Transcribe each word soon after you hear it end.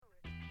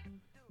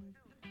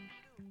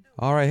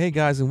All right, hey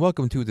guys, and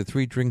welcome to the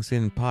Three Drinks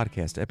In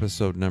podcast,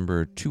 episode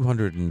number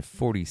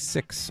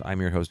 246.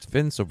 I'm your host,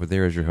 Vince. Over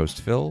there is your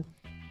host, Phil.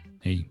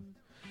 Hey.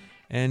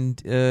 And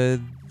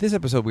this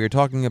episode, we are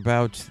talking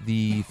about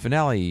the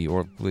finale,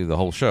 or really the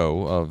whole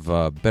show,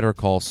 of Better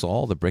Call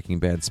Saul, the Breaking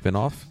Bad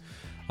spinoff,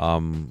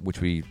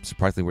 which we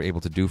surprisingly were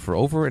able to do for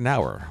over an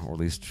hour, or at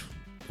least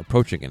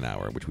approaching an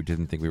hour, which we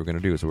didn't think we were going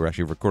to do. So we're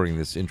actually recording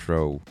this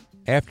intro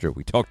after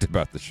we talked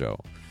about the show.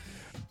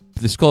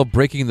 It's called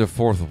Breaking the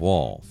Fourth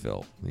Wall,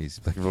 Phil. He's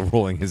like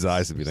rolling his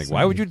eyes and being like,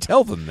 why would you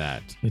tell them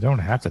that? You don't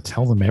have to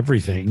tell them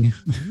everything.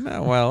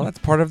 No, well, that's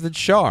part of the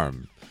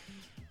charm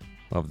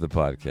of the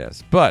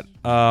podcast. But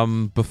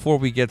before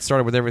we get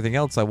started with everything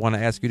else, I want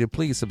to ask you to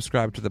please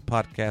subscribe to the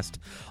podcast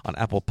on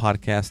Apple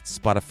Podcasts,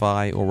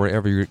 Spotify, or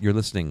wherever you're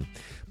listening.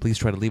 Please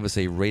try to leave us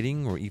a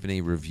rating or even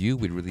a review.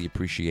 We'd really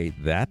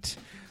appreciate that.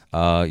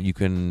 You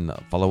can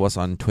follow us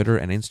on Twitter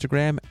and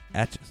Instagram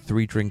at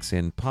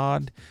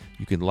 3drinksinpod.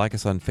 You can like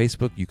us on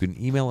Facebook. You can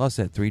email us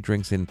at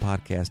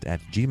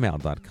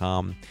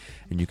 3drinksinpodcast@gmail.com.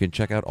 And you can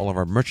check out all of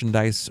our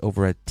merchandise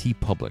over at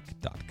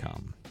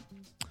tpublic.com.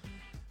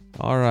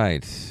 All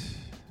right.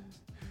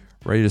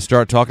 Ready to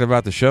start talking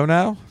about the show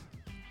now?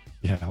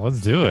 Yeah,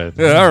 let's do it.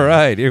 All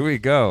right, here we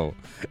go.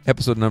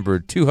 Episode number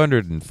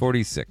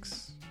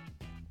 246.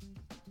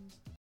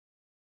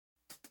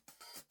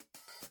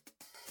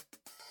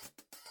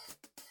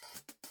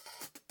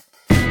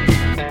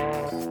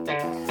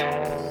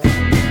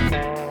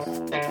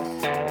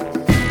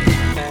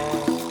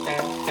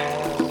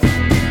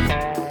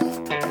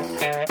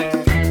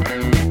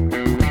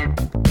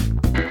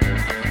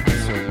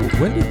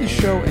 When did the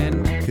show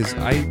end? Because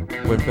I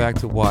went back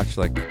to watch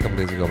like a couple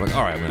days ago. I'm like,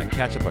 all right, I'm going to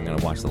catch up. I'm going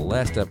to watch the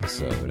last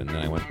episode. And then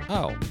I went,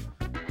 oh,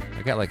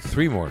 I got like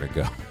 3 more to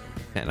go.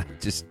 And I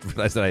just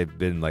realized that I had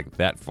been like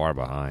that far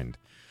behind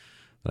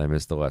that I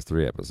missed the last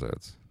 3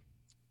 episodes.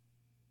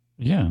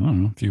 Yeah, I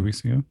don't know, a few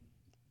weeks ago.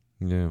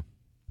 Yeah.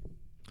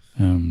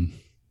 I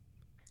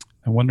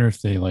wonder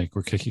if they like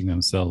were kicking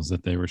themselves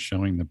that they were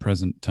showing the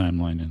present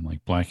timeline in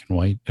like black and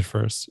white at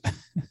first.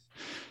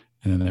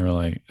 And then they were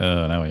like,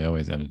 oh, now we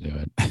always have to do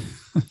it.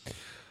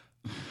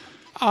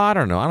 I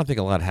don't know. I don't think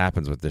a lot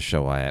happens with this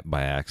show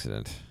by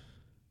accident.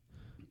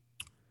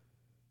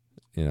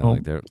 You know,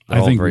 like they're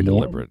all very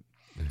deliberate.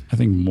 I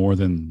think more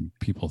than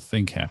people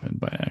think happened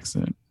by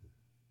accident.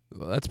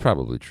 Well, that's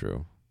probably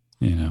true.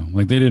 You know,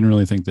 like they didn't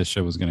really think this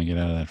show was going to get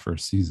out of that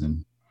first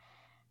season.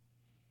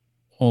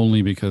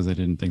 Only because they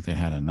didn't think they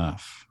had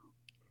enough.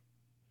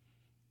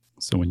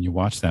 So when you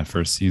watch that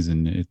first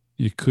season,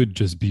 it could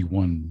just be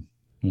one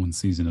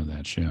season of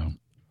that show.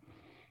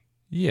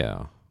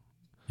 Yeah.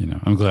 You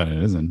know, I'm glad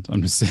it isn't.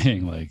 I'm just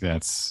saying, like,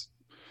 that's,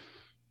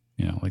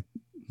 you know, like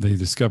they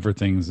discover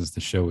things as the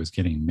show is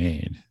getting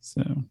made.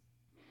 So,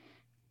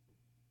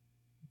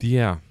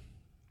 yeah.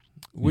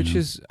 Which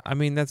is, I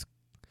mean, that's,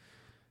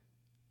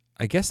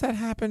 I guess that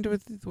happened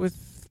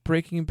with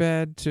Breaking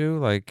Bad too.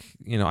 Like,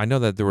 you know, I know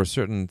that there were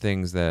certain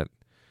things that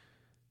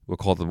we'll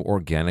call them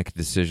organic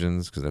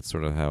decisions because that's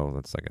sort of how,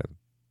 that's like a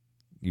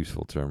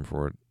useful term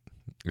for it,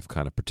 if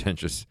kind of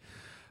pretentious.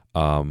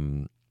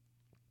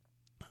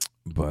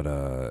 But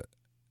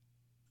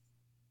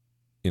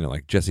you know,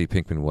 like Jesse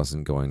Pinkman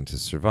wasn't going to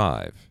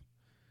survive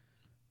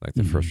like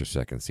the first or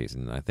second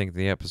season. I think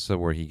the episode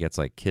where he gets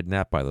like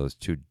kidnapped by those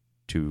two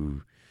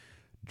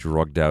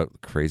drugged out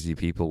crazy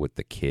people with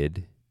the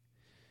kid,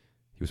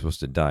 he was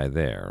supposed to die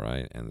there,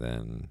 right? And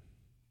then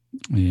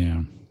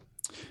yeah.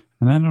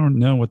 And I don't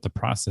know what the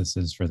process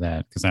is for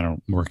that because I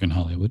don't work in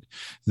Hollywood.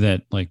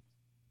 That like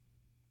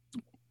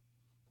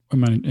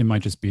it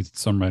might just be that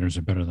some writers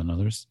are better than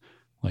others.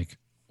 Like,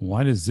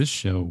 why does this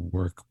show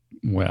work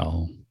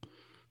well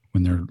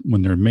when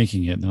they're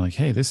making it? And they're like,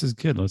 hey, this is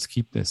good. Let's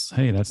keep this.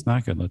 Hey, that's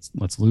not good.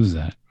 Let's lose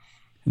that.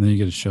 And then you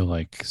get a show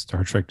like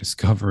Star Trek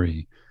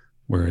Discovery,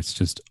 where it's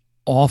just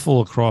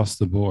awful across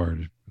the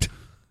board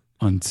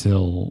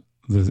until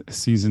the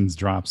seasons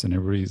drops and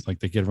everybody's like,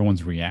 they get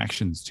everyone's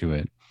reactions to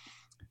it.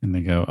 And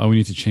they go, oh, we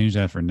need to change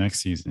that for next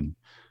season.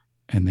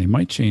 And they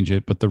might change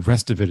it, but the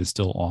rest of it is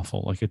still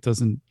awful. Like it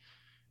doesn't,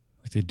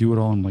 like they do it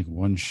all in like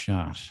one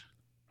shot,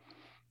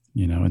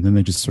 you know, and then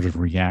they just sort of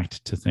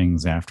react to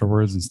things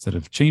afterwards instead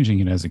of changing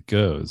it as it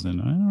goes. And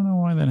I don't know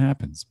why that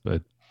happens,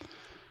 but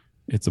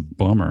it's a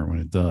bummer when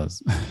it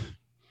does.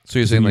 So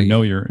you're saying, like, you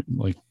know, you're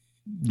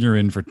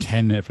in for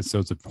 10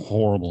 episodes of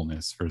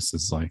horribleness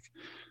versus like,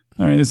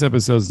 all right, this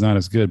episode's not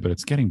as good, but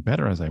it's getting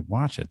better as I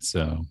watch it.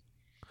 So,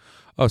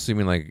 oh, so you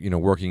mean like, you know,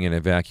 working in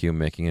a vacuum,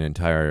 making an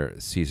entire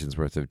season's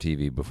worth of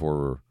TV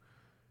before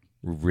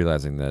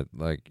realizing that,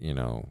 like, you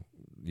know,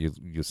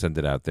 you send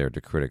it out there to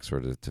critics or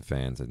to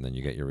fans, and then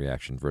you get your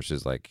reaction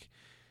versus like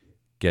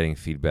getting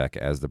feedback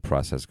as the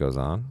process goes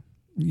on.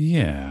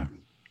 Yeah,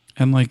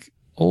 and like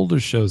older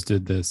shows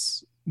did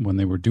this when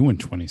they were doing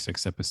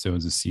 26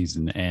 episodes a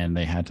season, and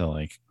they had to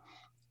like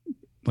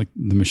the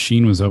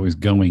machine was always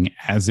going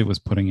as it was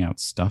putting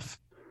out stuff.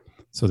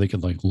 So they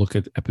could like look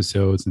at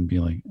episodes and be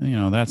like, you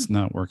know, that's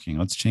not working.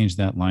 Let's change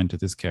that line to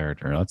this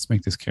character. Let's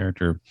make this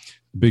character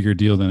a bigger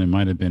deal than it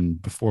might have been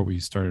before we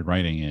started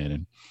writing it.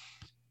 And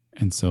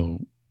and so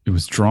it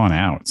was drawn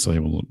out. So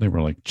they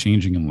were like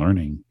changing and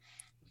learning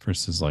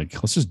versus like,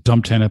 let's just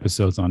dump 10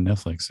 episodes on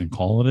Netflix and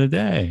call it a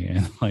day.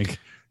 And like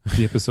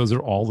the episodes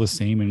are all the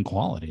same in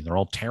quality. They're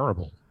all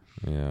terrible.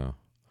 Yeah.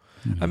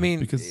 You know, I mean,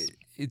 because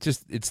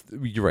it's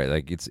you're right.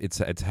 Like it's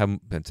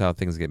how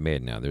things get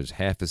made now. There's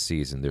half a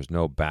season. There's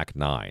no back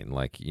nine.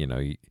 Like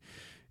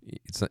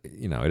it's not,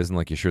 it isn't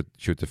like you shoot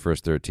the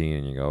first 13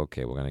 and you go,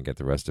 okay, we're gonna get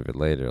the rest of it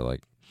later.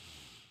 Like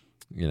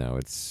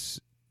it's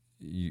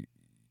you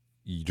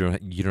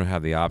don't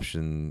have the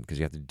option because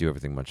you have to do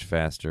everything much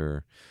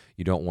faster.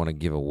 You don't want to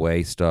give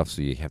away stuff,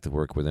 so you have to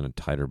work within a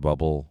tighter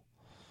bubble.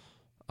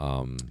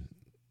 And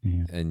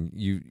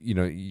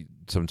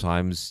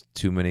sometimes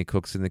too many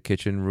cooks in the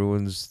kitchen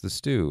ruins the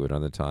stew, and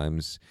other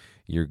times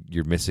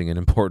you're missing an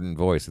important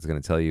voice that's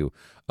going to tell you,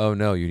 oh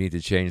no, you need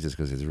to change this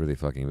because it's really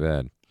fucking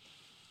bad.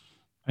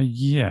 I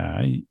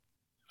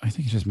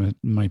think it just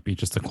might be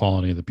just the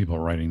quality of the people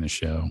writing the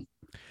show.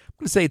 I'm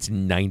going to say it's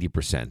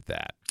 90%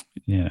 that.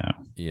 Yeah.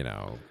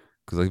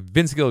 Because like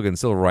Vince Gilligan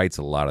still writes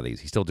a lot of these.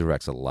 He still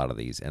directs a lot of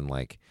these, and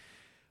like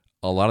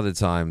a lot of the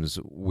times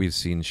we've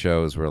seen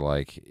shows where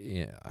like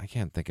I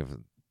can't think of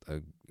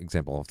an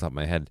example off the top of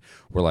my head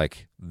where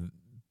like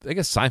I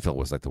guess Seinfeld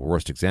was like the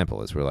worst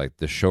example. Is where like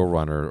the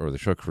showrunner or the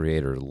show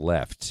creator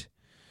left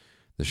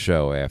the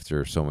show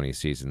after so many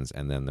seasons,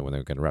 and then when they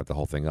were going to wrap the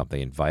whole thing up,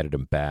 they invited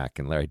him back,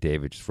 and Larry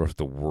David just wrote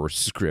the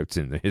worst script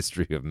in the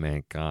history of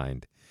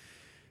mankind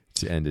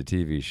to end a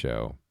TV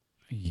show.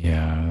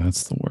 Yeah,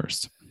 that's the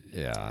worst.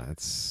 Yeah,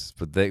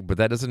 but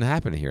that doesn't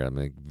happen here. I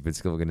mean,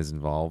 Vince Gilligan is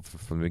involved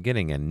from the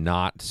beginning, and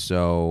not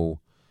so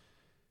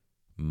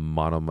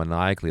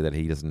monomaniacally that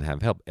he doesn't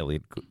have help.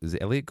 Is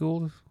it Elliot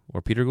Gould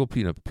or Peter Gould?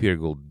 Peter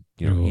Gould.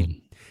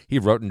 He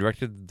wrote and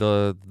directed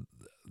the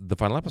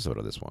final episode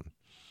of this one,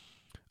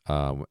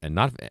 and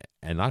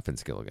not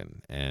Vince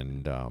Gilligan.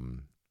 And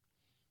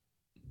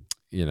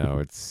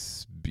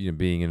it's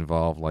being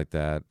involved like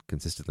that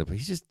consistently. But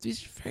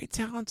he's very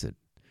talented.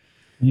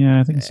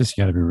 Yeah, I think it's just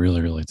you got to be really,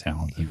 really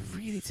talented.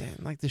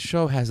 Like the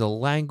show has a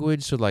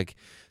language, so like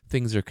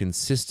things are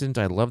consistent.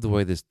 I love the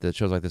way the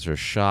shows like this are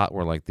shot,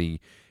 where like the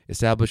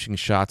establishing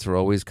shots are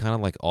always kind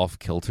of like off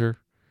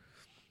kilter,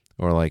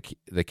 or like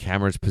the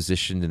camera's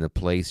positioned in a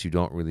place you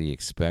don't really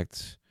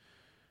expect.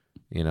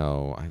 I'm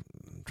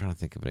trying to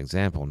think of an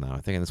example now.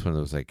 I think in this one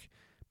it was like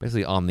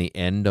basically on the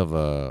end of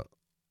a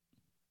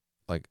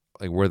like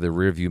where the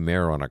rear view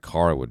mirror on a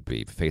car would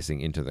be,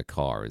 facing into the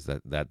car. Is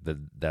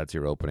that's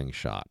your opening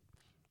shot?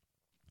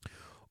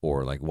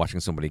 Or like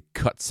watching somebody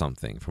cut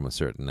something from a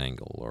certain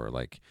angle, or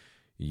like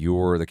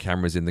the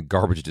camera's in the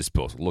garbage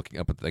disposal looking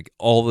up at like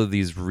all of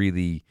these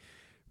really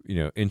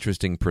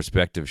interesting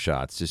perspective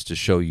shots just to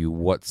show you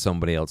what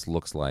somebody else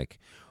looks like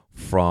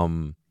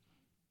from,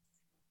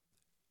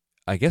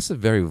 I guess, a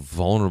very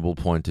vulnerable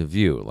point of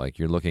view. Like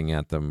you're looking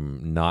at them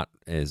not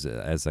as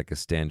like a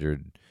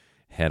standard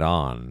head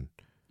on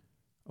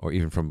or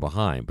even from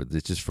behind, but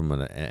it's just from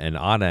an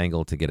odd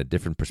angle to get a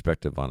different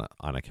perspective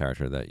on a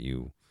character that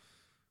you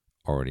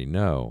already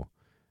know.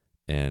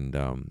 And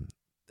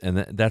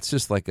that's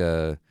just like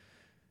a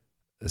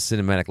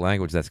cinematic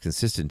language that's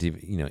consistent,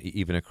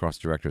 even across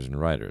directors and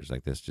writers.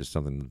 Like that's just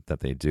something that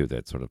they do.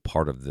 That's sort of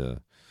part of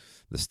the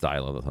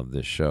style of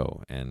this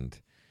show. And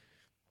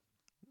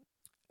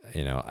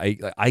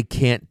I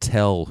can't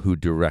tell who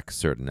directs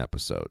certain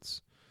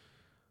episodes.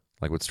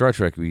 Like with Star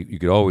Trek, you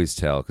could always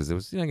tell because it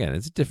was again,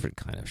 it's a different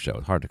kind of show.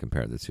 It's hard to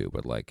compare the two,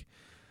 but like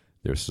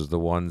this is the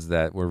ones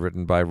that were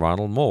written by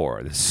Ronald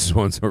Moore. This is the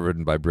ones that were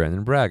written by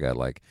Brandon Braga.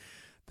 Like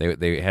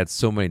they had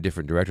so many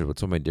different directors with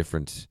so many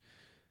different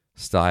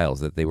styles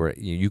that they were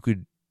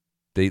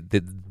they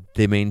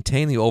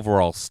maintain the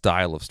overall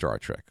style of Star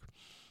Trek,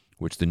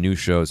 which the new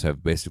shows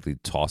have basically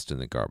tossed in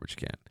the garbage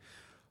can.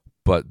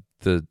 But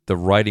the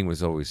writing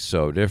was always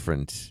so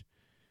different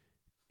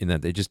in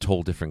that they just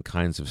told different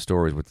kinds of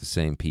stories with the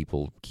same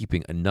people,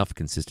 keeping enough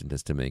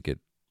consistentness to make it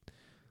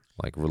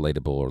like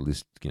relatable, or at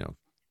least keep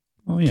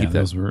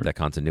that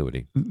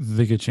continuity.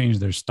 They could change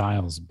their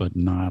styles, but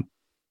not,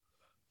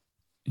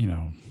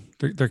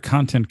 their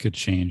content could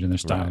change and their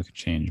style could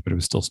change, but it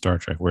was still Star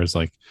Trek. Whereas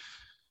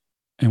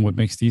and what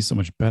makes these so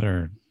much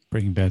better,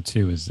 Breaking Bad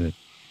 2, is that,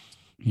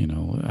 I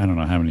don't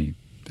know how many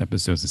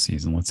episodes a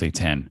season, let's say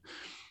 10.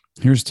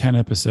 Here's 10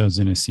 episodes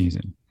in a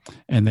season,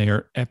 and they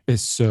are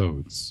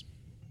episodes.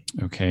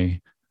 Okay.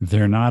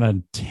 They're not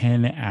a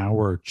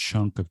 10-hour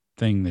chunk of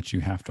thing that you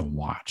have to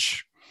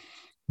watch,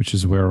 which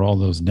is where all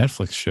those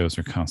Netflix shows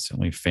are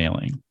constantly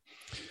failing.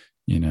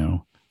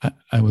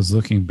 I was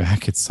looking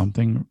back at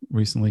something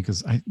recently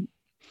because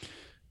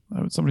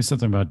somebody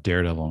said something about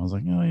Daredevil. I was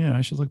like, oh yeah,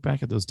 I should look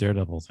back at those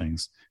Daredevil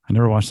things. I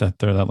never watched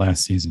that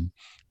last season,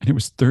 and it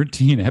was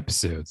 13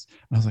 episodes.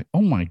 And I was like,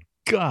 oh my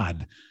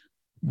God,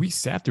 we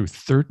sat through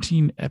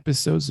 13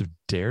 episodes of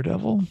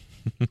Daredevil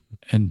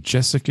and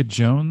Jessica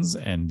Jones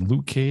and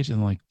Luke Cage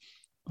and like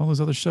all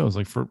those other shows.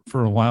 Like for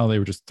a while, they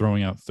were just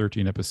throwing out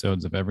 13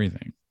 episodes of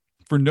everything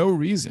for no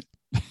reason.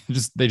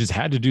 They just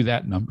had to do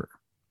that number.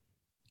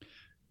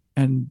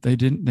 And they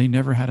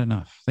never had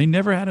enough. They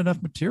never had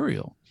enough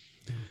material.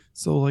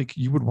 So like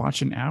you would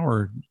watch an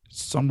hour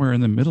somewhere in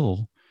the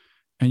middle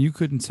and you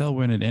couldn't tell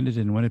when it ended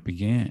and when it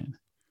began.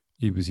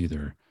 It was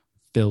either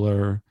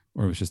filler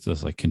or it was just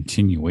this like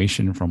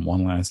continuation from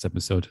one last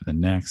episode to the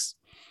next.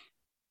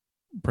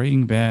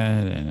 Breaking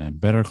Bad and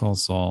Better Call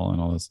Saul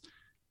and all this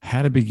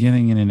had a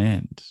beginning and an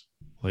end.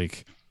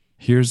 Like,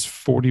 here's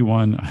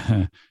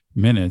 41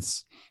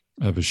 minutes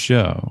of a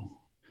show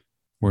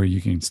where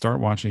you can start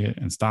watching it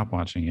and stop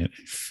watching it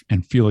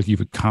and feel like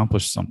you've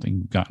accomplished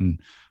something, gotten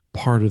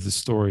part of the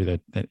story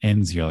that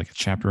ends here, like a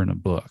chapter in a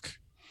book.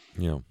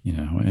 Yeah. You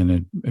know, and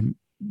it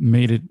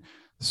made it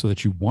so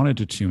that you wanted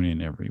to tune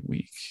in every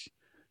week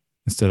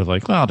instead of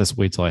like, well, I'll just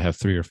wait till I have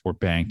 3 or 4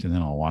 banked and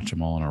then I'll watch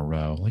them all in a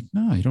row. Like,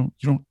 no, you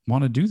don't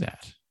want to do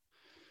that.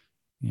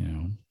 You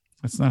know,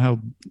 it's not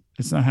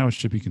how it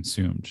should be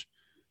consumed.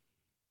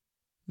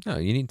 No,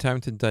 you need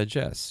time to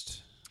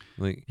digest.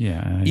 Like,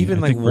 yeah, even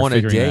like one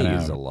a day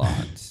is a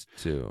lot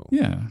too.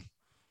 Yeah,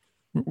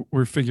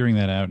 we're figuring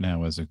that out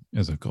now as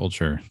a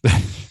culture,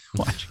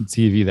 watching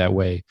TV that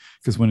way.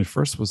 Because when it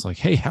first was like,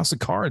 hey, House of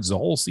Cards the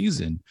whole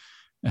season,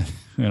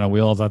 you know, we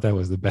all thought that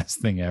was the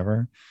best thing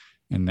ever.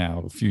 And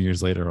now a few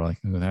years later, we're like,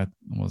 oh, that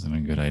wasn't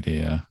a good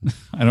idea.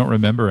 I don't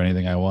remember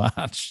anything I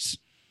watched.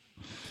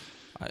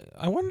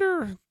 I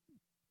wonder.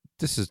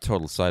 This is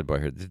total sidebar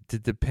here.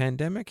 Did the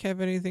pandemic have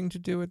anything to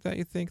do with that,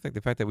 you think? Like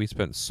the fact that we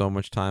spent so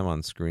much time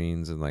on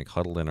screens and like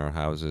huddled in our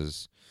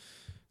houses,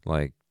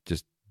 like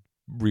just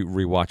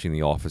rewatching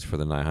The Office for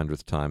the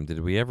 900th time. Did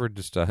we ever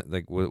just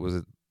like, was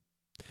it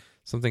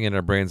something in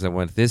our brains that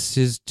went, this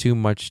is too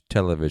much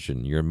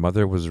television. Your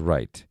mother was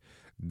right.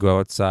 Go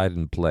outside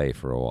and play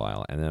for a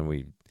while. And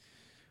then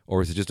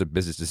or is it just a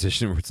business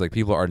decision where it's like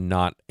people are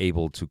not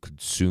able to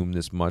consume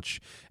this much,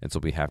 and so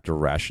we have to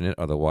ration it.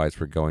 Otherwise,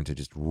 we're going to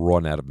just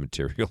run out of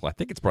material. I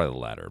think it's probably the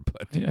latter.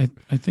 But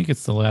I think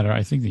it's the latter.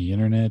 I think the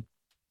internet,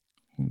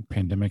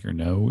 pandemic or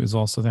no, is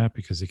also that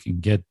because it can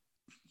get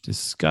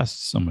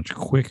discussed so much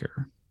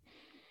quicker.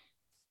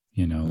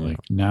 You know, like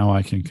now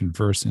I can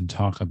converse and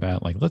talk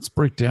about like, let's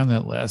break down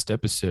that last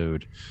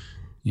episode,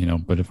 you know,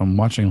 but if I'm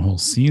watching a whole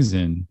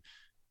season,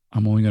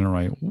 I'm only going to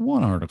write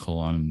one article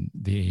on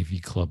the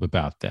AV Club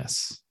about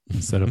this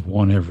instead of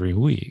one every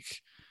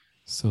week.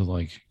 So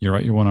like you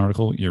write your one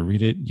article, you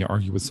read it, you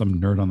argue with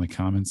some nerd on the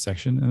comments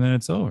section, and then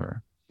it's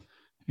over.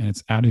 And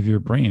it's out of your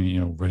brain,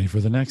 you know, ready for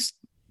the next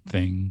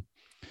thing,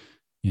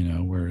 you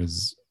know,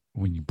 whereas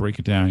when you break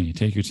it down, you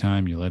take your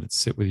time, you let it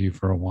sit with you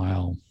for a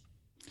while,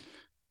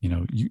 you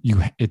know,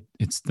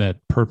 it's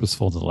that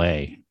purposeful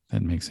delay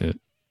that makes it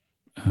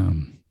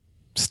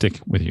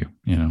stick with you,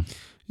 you know.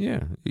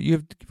 Yeah,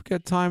 you've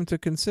got time to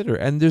consider.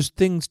 And there's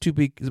things to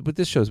be, with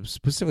this show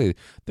specifically,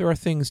 there are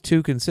things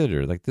to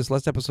consider. Like this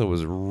last episode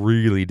was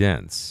really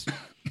dense.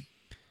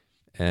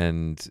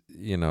 And,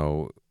 you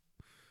know,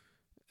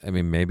 I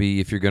mean, maybe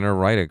if you're going to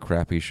write a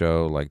crappy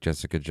show like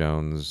Jessica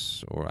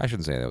Jones, or I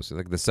shouldn't say that, was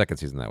like the second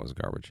season that was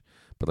garbage,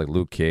 but like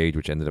Luke Cage,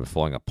 which ended up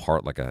falling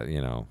apart like a,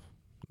 you know,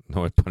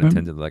 no pun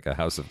intended, like a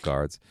House of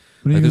Cards.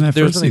 But like even that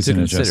first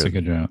season of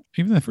Jessica Jones,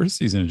 even the first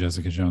season of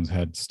Jessica Jones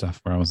had stuff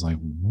where I was like,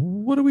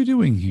 "What are we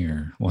doing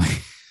here?"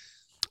 Like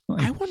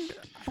I wonder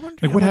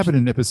like what happened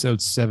in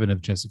episode 7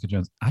 of Jessica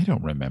Jones? I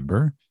don't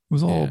remember. It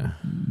was all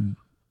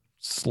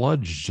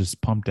sludge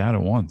just pumped out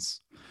at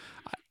once.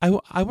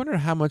 I wonder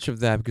how much of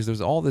that, because there's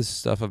all this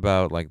stuff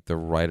about like the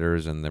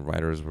writers, and the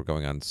writers were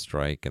going on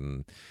strike,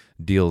 and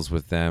deals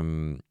with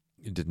them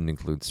didn't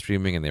include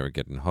streaming, and they were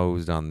getting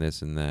hosed on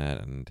this and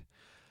that, and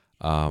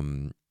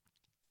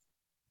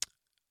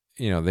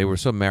you know, they were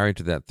so married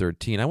to that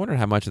 13. I wonder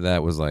how much of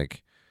that was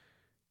like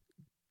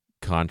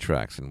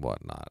contracts and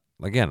whatnot.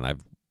 Again, I'm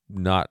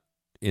not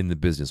in the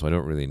business, so I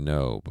don't really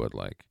know, but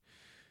like,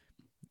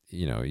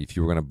 you know, if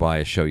you were going to buy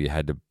a show, you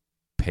had to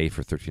pay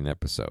for 13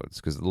 episodes,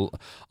 because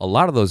a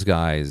lot of those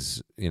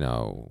guys, you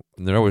know,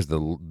 they're always the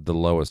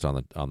lowest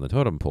on the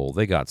totem pole.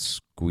 They got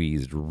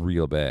squeezed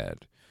real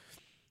bad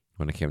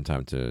when it came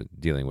time to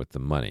dealing with the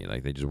money.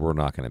 Like they just were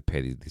not going to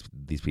pay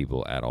these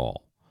people at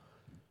all.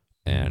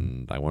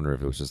 And I wonder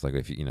if it was just like,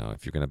 if you know,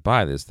 if you're going to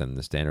buy this, then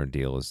the standard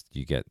deal is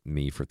you get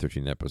me for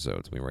 13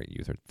 episodes. We write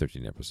you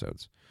 13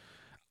 episodes.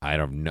 I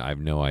have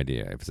no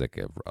idea if it's like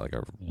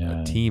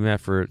a team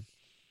effort,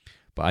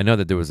 but I know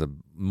that there was a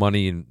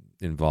money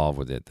involved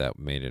with it that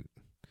made it.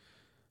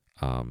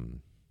 I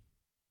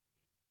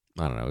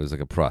don't know. It was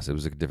like a process. It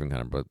was like a different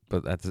kind of,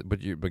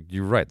 but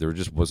you're right. There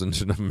just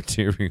wasn't enough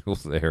material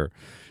there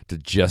to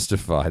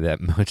justify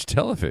that much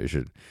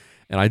television,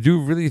 and I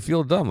do really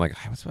feel dumb. Like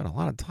I spent a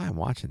lot of time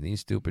watching these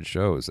stupid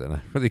shows, and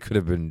I really could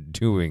have been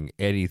doing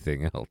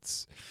anything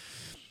else.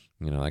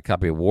 You know, that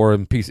copy of War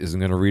and Peace isn't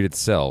going to read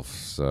itself,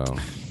 so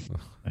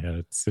I got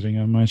it sitting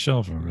on my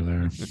shelf over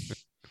there.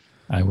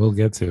 I will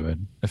get to it.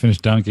 I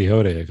finished Don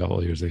Quixote a couple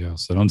of years ago,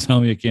 so don't tell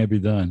me it can't be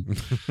done.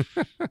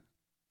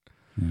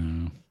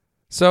 Yeah.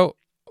 So,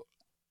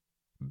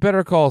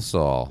 Better Call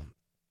Saul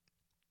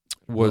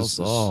was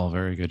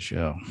very good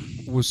show.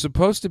 Was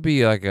supposed to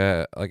be like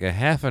a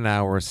half an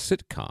hour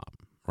sitcom,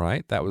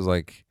 right? That was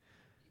like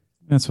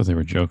that's what they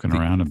were joking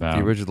around about.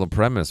 The original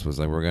premise was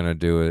like, we're gonna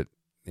do it,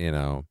 you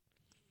know,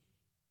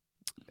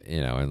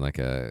 in like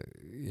a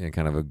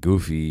kind of a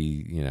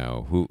goofy,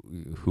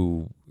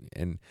 who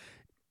and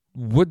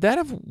would that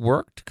have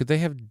worked? Could they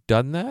have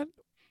done that?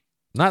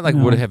 Not like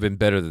would it No. have been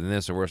better than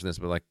this or worse than this,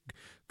 but like,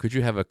 could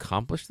you have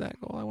accomplished that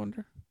goal? I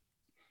wonder.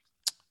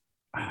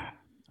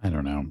 I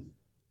don't know.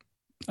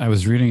 I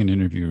was reading an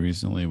interview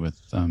recently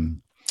with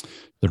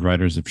the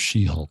writers of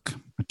She-Hulk,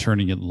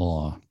 attorney at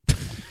law,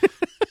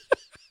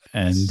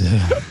 and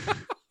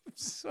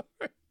Sorry,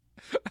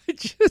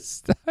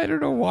 I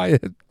don't know why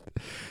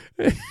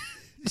I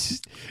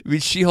mean,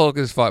 She-Hulk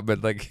is fine,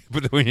 but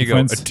when you go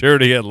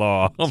attorney at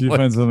law, do you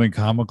find something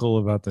comical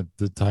about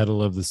the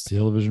title of this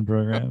television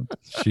program?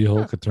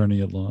 She-Hulk,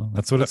 attorney at law.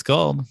 That's what it's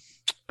called.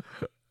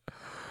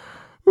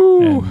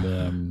 Ooh.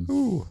 And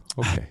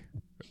okay.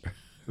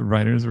 the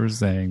writers were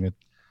saying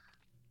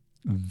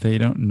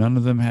that none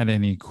of them had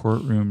any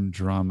courtroom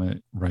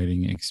drama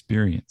writing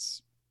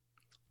experience.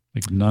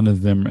 Like none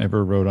of them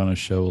ever wrote on a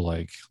show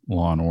like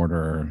Law and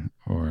Order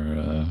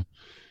or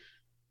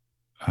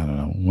I don't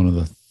know, one of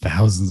the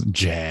thousands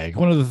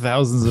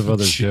of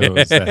other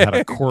shows that had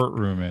a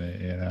courtroom in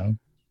it,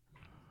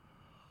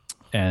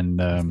 And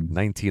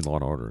 19 Law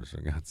and Orders, for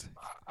God's sake.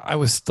 I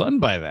was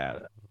stunned by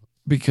that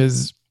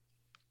because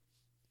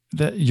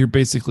that you're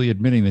basically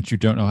admitting that you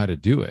don't know how to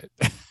do it.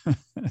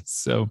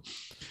 So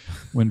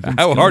when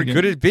how hard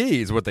could it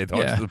be is what they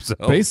thought to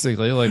themselves.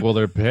 Basically, like, well,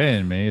 they're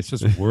paying me. It's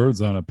just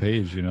words on a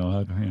page,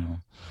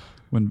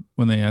 When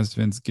they asked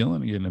Vince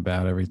Gilligan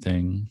about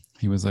everything,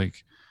 he was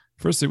like,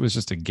 first it was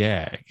just a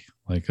gag,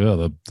 like,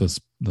 oh,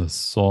 the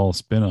Saul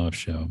spinoff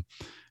show.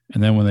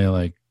 And then when they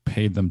like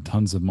paid them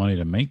tons of money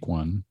to make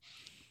one,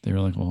 they were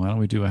like, well, why don't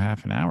we do a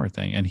half an hour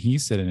thing? And he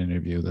said in an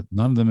interview that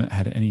none of them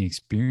had any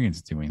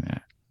experience doing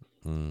that.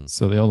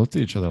 So they all looked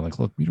at each other like,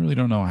 look, we really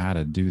don't know how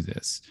to do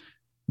this.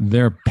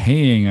 They're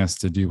paying us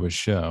to do a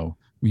show.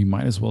 We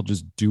might as well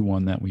just do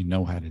one that we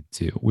know how to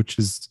do, which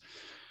is,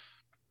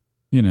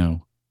 it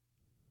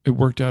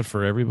worked out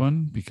for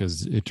everyone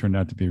because it turned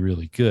out to be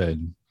really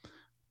good.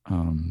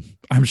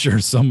 I'm sure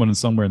someone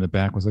somewhere in the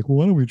back was like, well,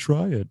 why don't we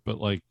try it? But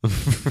like,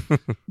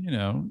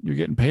 you're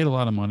getting paid a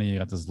lot of money. You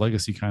got this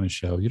legacy kind of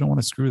show. You don't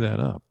want to screw that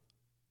up.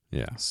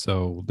 Yeah.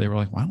 So they were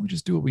like, why don't we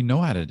just do what we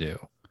know how to do?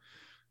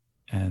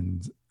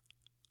 And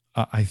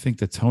I think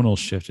the tonal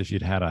shift, if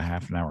you'd had a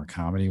half an hour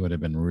comedy, would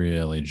have been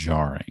really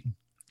jarring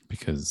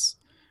because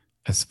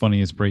as funny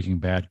as Breaking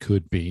Bad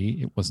could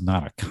be, it was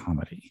not a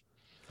comedy.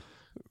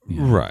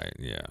 Right.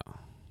 Yeah.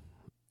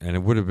 And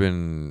it would have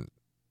been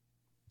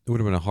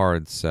a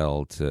hard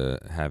sell to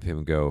have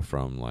him go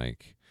from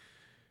like,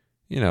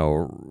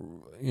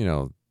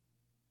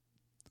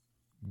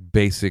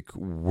 basic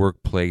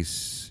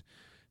workplace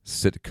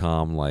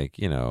sitcom, like,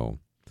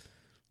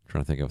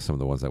 trying to think of some of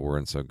the ones that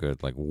weren't so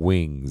good, like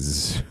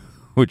Wings,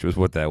 which was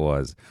what that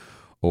was,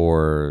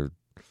 or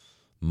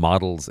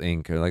Models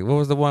Inc. Or like, what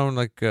was the one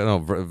like?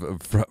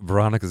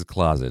 Veronica's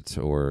Closet,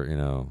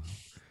 or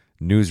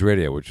News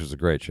Radio, which was a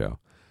great show,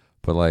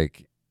 but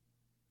like,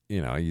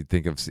 you'd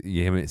think of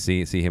see him in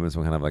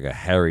some kind of like a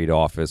harried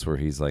office where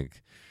he's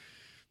like,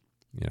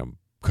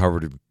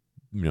 covered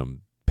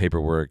in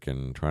paperwork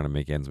and trying to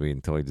make ends meet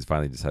until he just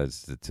finally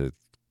decides to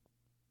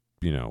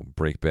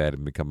break bad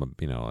and become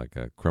like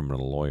a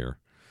criminal lawyer.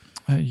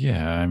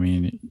 Yeah, I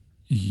mean,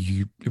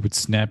 it would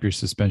snap your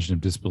suspension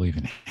of disbelief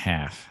in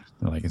half.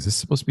 They're like, is this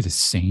supposed to be the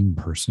same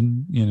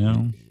person?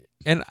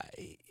 And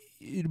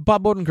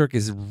Bob Odenkirk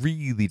is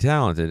really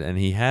talented, and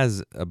he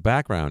has a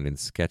background in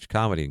sketch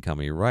comedy and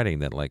comedy writing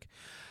that, like,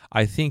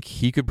 I think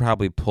he could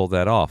probably pull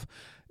that off.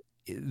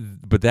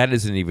 But that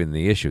isn't even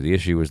the issue. The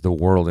issue is the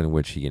world in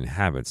which he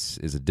inhabits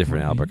is a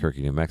different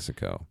Albuquerque, New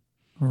Mexico.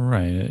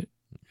 Right.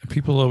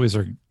 People always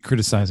are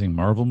criticizing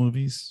Marvel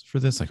movies for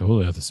this. Like, oh,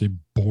 they have the same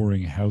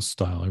boring house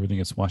style. Everything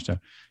gets washed out.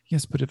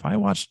 Yes, but if I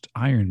watched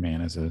Iron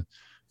Man as a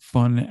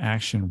fun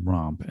action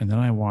romp, and then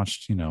I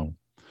watched,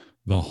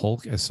 the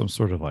Hulk as some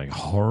sort of like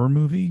horror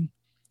movie,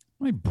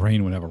 my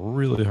brain would have a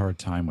really hard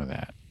time with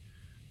that.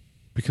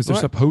 Because they're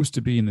supposed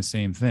to be in the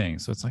same thing.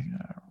 So it's like,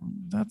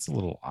 that's a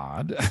little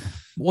odd.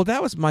 Well,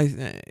 that was my,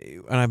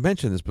 and I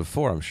mentioned this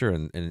before, I'm sure,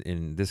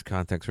 in this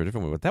context or a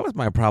different way, but that was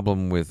my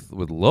problem with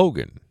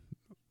Logan,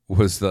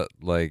 was that,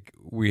 like,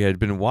 we had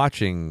been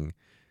watching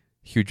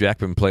Hugh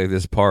Jackman play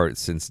this part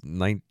since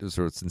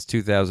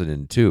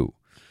 2002.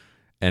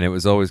 And it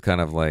was always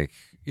kind of like,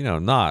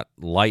 not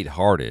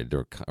lighthearted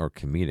or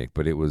comedic,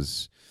 but it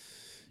was,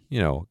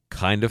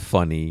 kind of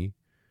funny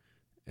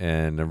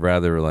and a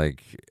rather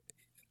like,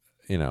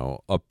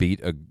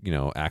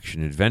 upbeat,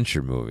 action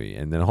adventure movie.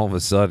 And then all of a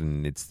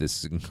sudden it's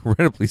this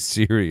incredibly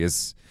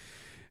serious,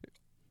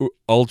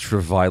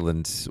 ultra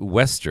violent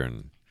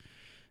Western.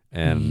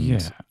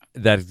 And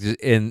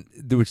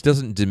which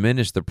doesn't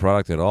diminish the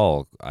product at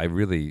all. I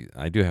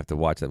do have to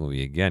watch that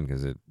movie again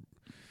because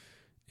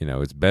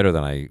it's better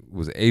than I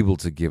was able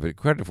to give it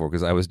credit for,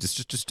 because I was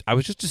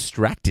just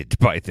distracted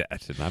by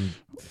that. And I'm,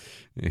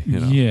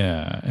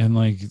 Yeah, and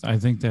like, I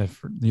think that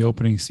the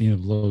opening scene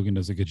of Logan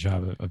does a good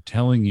job of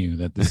telling you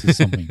that this is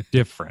something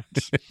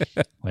different.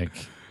 Like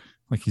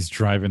Like he's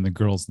driving the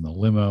girls in the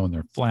limo and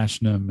they're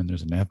flashing him, and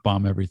there's an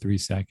F-bomb every 3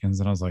 seconds.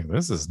 And I was like,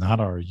 this is not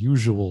our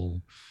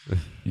usual,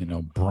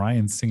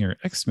 Bryan Singer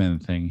X-Men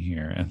thing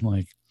here. And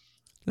like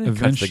It cuts the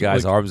eventually,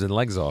 guy's arms and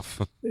legs off.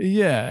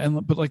 yeah,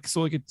 but like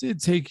so like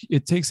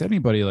it takes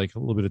anybody like a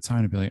little bit of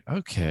time to be like,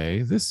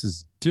 okay, this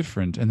is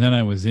different. And then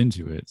I was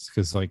into it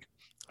because like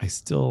I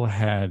still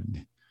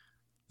had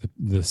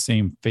the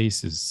same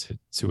faces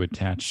to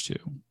attach to.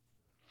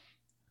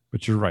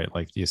 But you're right,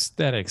 like the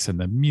aesthetics and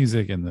the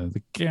music and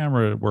the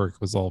camera work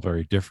was all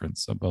very different.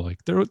 So, but like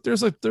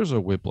there's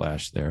a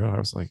whiplash there. I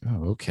was like,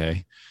 oh,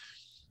 okay.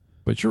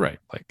 But you're right,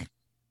 like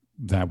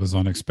that was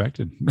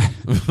unexpected.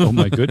 Oh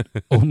my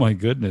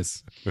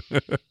goodness.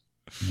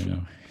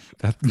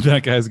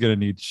 That guy's gonna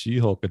need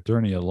She-Hulk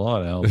attorney at law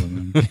to help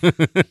him.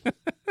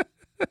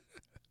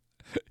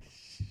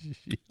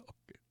 She-Hulk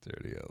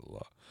attorney at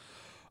law.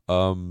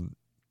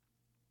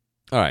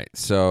 All right,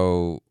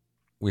 so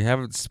we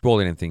haven't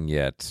spoiled anything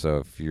yet. So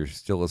if you're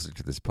still listening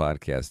to this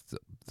podcast,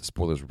 the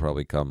spoilers will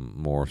probably come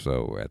more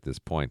so at this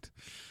point.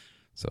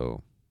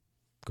 So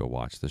go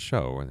watch the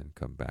show and then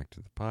come back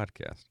to the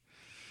podcast.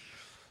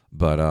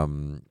 But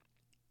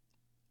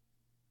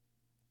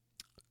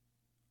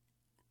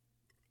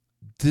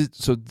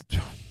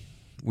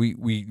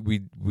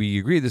we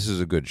agree this is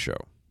a good show.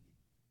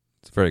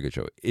 It's a very good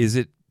show. Is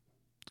it?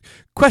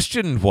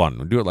 Question one.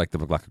 We'll do it like the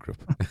McLaughlin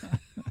Group.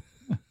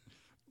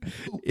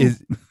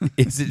 Is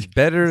it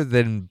better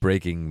than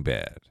Breaking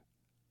Bad?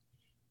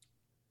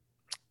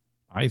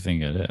 I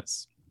think it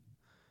is.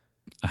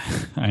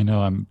 I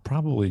know I'm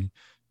probably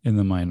in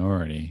the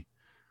minority,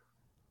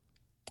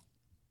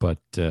 but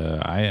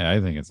I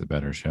think it's a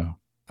better show.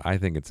 I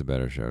think it's a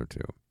better show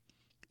too.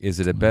 Is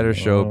it a better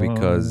show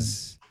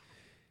because?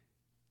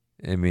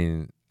 I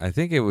mean, I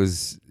think it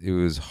was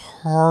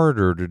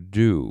harder to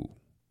do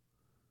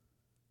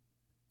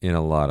in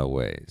a lot of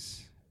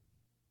ways.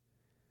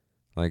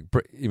 Like,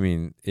 I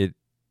mean,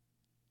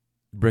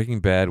 Breaking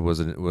Bad was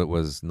not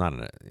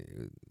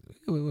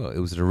it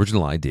was an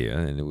original idea,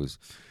 and it was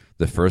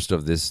the first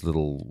of this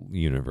little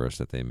universe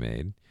that they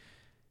made,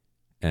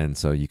 and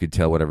so you could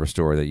tell whatever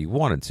story that you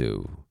wanted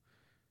to.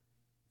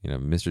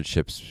 Mr.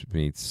 Chips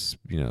meets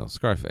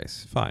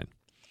Scarface, fine.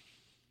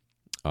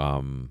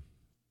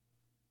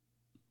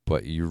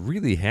 But you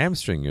really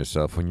hamstring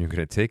yourself when you're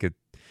going to take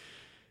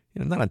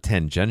not a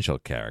tangential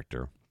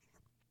character,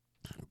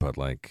 but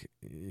like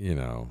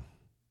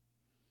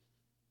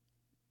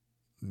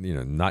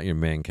not your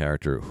main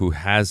character who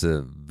has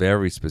a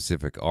very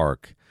specific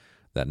arc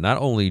that not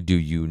only do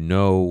you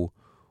know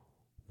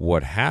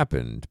what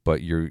happened,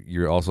 but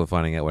you're also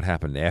finding out what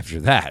happened after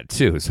that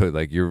too. So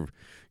like you're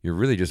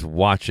really just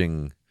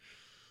watching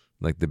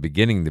like the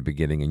beginning,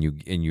 and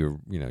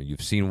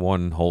you've seen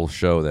one whole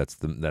show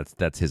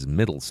that's his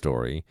middle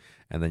story,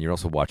 and then you're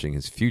also watching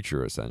his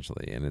future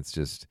essentially, and it's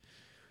just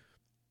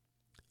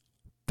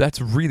that's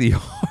really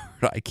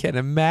hard. I can't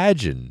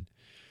imagine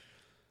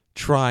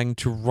trying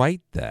to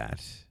write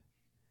that,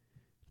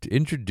 to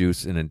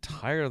introduce an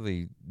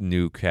entirely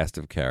new cast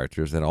of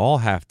characters that all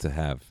have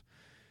to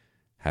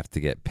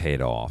get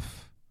paid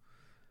off,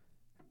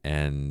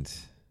 and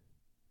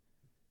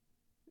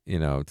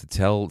to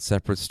tell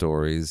separate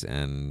stories,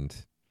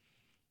 and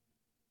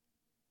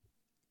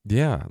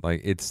yeah,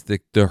 like it's the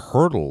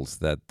hurdles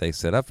that they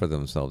set up for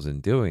themselves in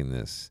doing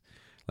this.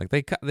 Like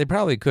they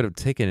probably could have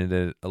taken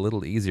it a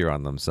little easier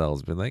on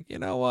themselves, been like, you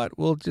know what,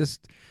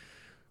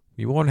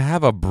 you won't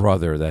have a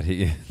brother that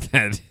he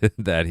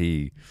that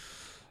he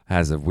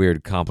has a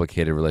weird,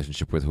 complicated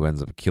relationship with who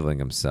ends up killing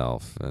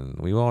himself, and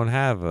we won't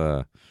have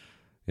a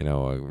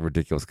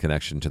ridiculous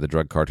connection to the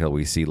drug cartel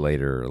we see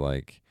later,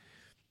 like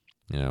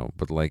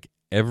but like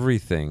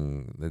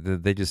everything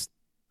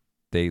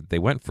they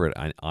went for it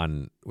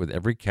on with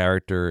every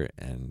character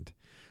and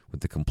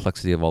with the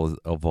complexity of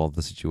all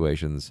the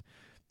situations,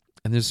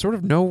 and there's sort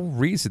of no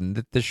reason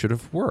that this should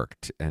have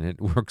worked, and it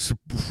works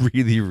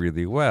really,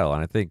 really well.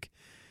 And I think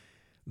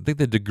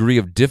the degree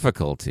of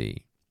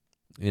difficulty,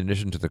 in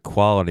addition to the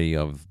quality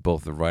of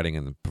both the writing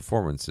and the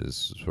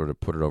performances, sort of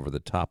put it over the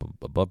top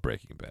above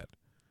Breaking Bad.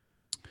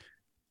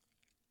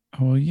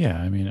 Oh yeah,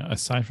 I mean,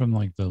 aside from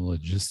like the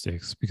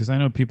logistics, because I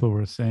know people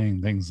were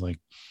saying things like,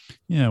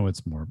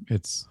 it's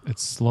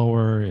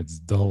slower, it's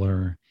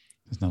duller,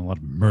 there's not a lot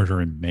of murder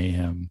and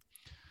mayhem.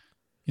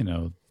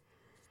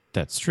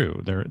 That's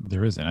true.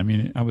 There isn't. I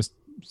mean, I was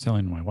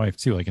telling my wife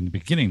too, like in the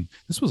beginning,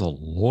 this was a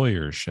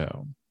lawyer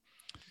show,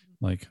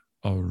 like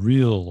a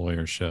real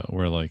lawyer show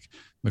where like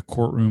the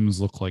courtrooms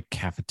look like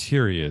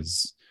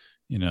cafeterias.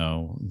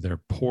 They're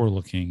poor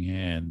looking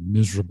and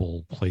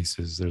miserable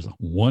places. There's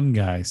one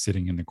guy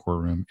sitting in the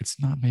courtroom.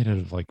 It's not made out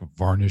of like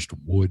varnished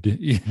wood,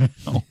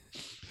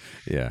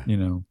 Yeah.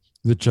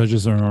 The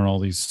judges aren't all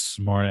these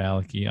smart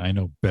alecky, I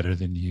know better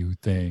than you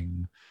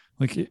thing.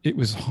 Like it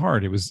was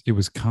hard. It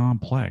was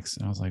complex.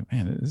 And I was like,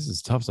 man, this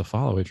is tough to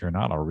follow if you're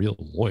not a real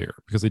lawyer,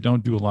 because they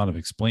don't do a lot of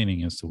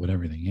explaining as to what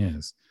everything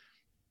is.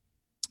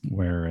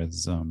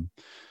 Whereas,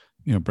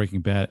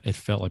 Breaking Bad, it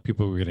felt like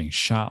people were getting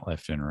shot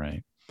left and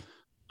right.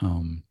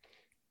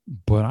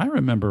 But I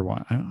remember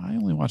I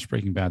only watched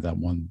Breaking Bad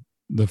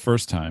the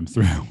first time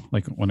through,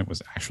 like when it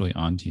was actually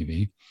on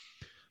TV.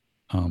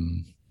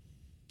 Um,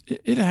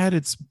 it had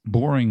its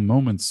boring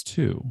moments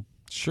too.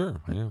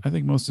 Sure. Yeah. I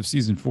think most of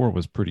season 4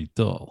 was pretty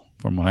dull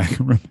from what I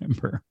can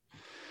remember.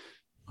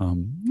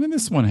 And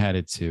this one had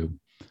it too.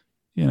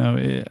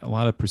 A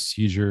lot of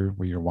procedure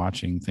where you're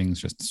watching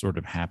things just sort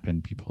of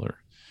happen.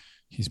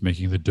 He's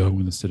making the dough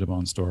in the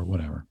Cinnabon store,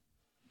 whatever.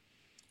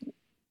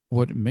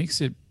 What makes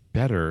it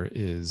better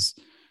is,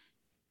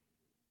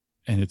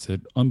 and it's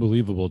an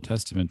unbelievable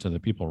testament to the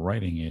people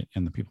writing it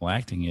and the people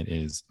acting it,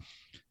 is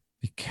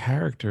the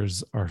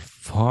characters are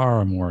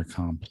far more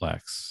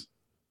complex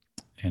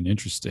and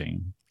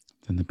interesting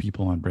than the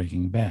people on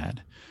Breaking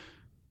Bad.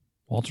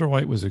 Walter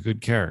White was a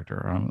good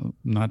character. I'm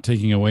not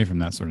taking away from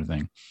that sort of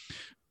thing,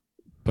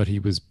 but he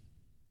was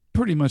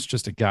pretty much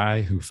just a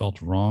guy who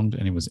felt wronged,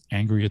 and he was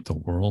angry at the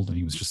world, and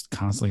he was just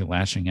constantly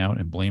lashing out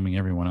and blaming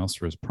everyone else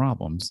for his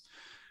problems.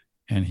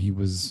 And he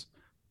was,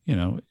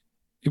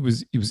 it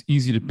was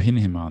easy to pin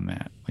him on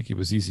that. Like, it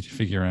was easy to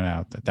figure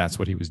out that that's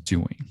what he was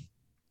doing.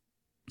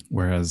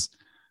 Whereas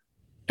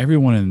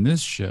everyone in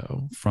this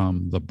show,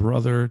 from the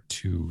brother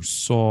to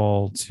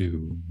Saul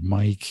to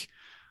Mike,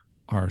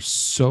 are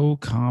so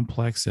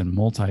complex and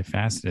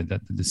multifaceted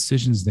that the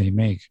decisions they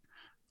make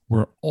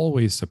were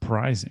always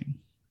surprising.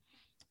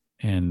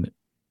 And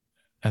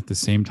at the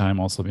same time,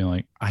 also being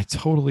like, I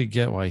totally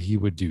get why he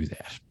would do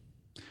that,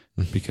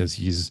 because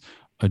he's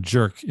a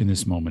jerk in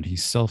this moment.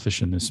 He's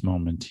selfish in this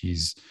moment.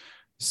 He's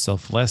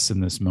selfless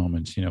in this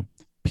moment.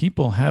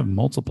 People have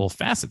multiple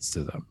facets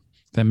to them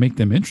that make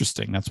them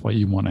interesting. That's why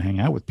you want to hang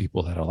out with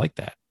people that are like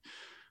that.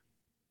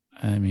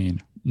 I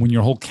mean, when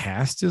your whole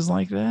cast is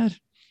like that,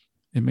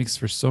 it makes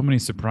for so many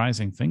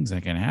surprising things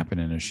that can happen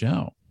in a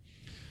show.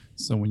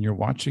 So when you're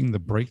watching the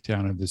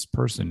breakdown of this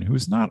person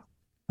who's not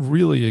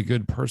really a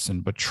good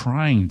person, but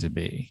trying to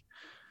be,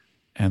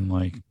 and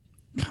like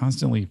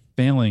constantly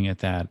failing at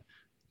that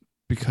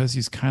because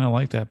he's kind of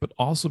like that, but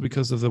also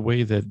because of the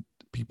way that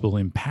people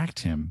impact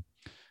him,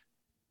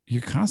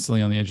 you're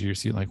constantly on the edge of your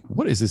seat. Like,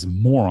 what is this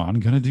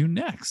moron going to do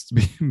next?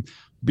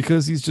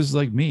 Because he's just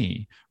like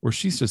me, or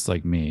she's just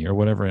like me, or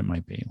whatever it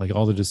might be. Like,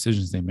 all the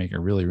decisions they make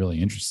are really,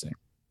 really interesting.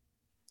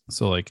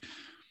 So like,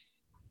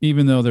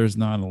 even though there's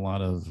not a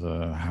lot of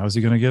how's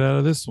he going to get out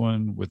of this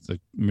one with the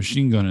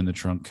machine gun in the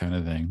trunk kind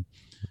of thing,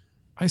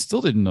 I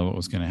still didn't know what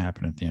was going to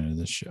happen at the end of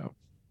this show.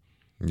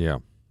 Yeah.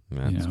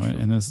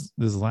 And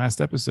this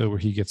last episode where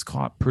he gets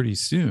caught pretty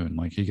soon,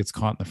 like he gets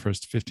caught in the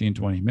first 15,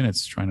 20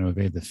 minutes trying to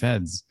evade the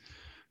feds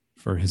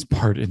for his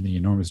part in the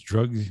enormous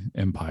drug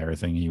empire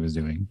thing he was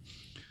doing.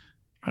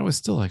 I was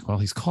still like, well,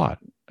 he's caught.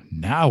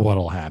 Now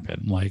what'll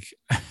happen? Like,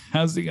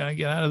 how's he going to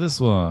get out of this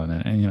one?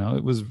 And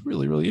it was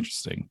really, really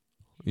interesting.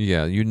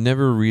 Yeah,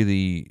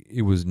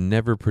 it was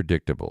never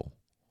predictable.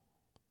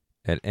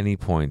 At any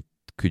point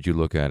could you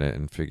look at it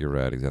and figure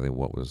out exactly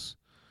what was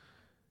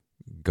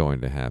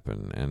going to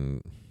happen.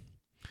 And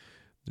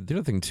the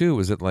other thing too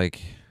is that,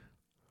 like,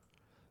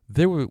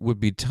 there would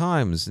be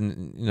times,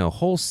 and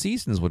whole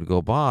seasons would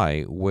go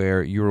by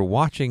where you were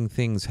watching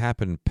things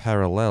happen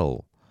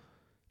parallel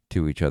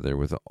to each other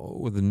with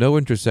no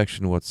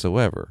intersection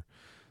whatsoever.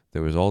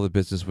 There was all the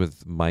business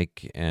with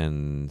Mike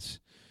and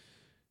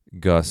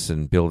Gus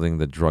and building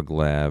the drug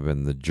lab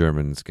and the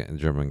German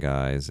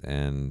guys,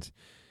 and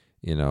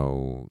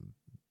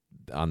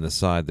on the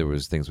side there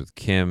was things with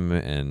Kim,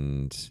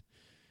 and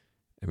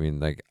I mean,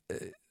 like,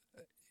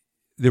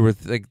 there were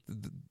like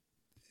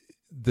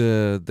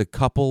the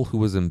couple who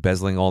was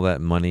embezzling all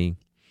that money.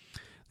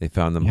 They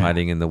found them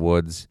hiding in the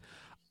woods.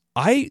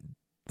 It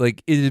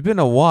had been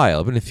a while,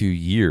 it'd been a few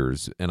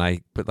years,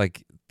 but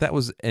that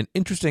was an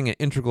interesting and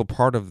integral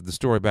part of the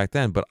story back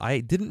then, but I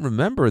didn't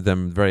remember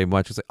them very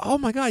much. It's like, oh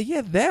my God,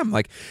 yeah, them.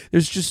 Like,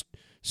 there's just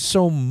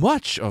so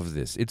much of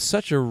this. It's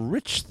such a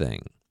rich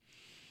thing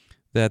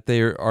that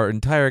there are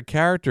entire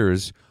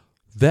characters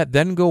that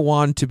then go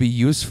on to be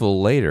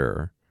useful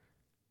later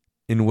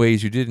in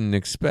ways you didn't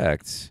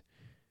expect,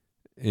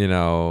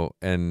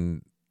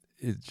 and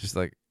it's just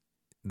like,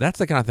 that's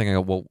the kind of thing I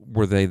go, well,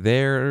 were they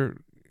there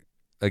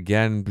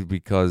again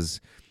because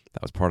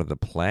that was part of the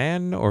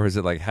plan? Or is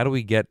it like, how do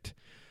we get,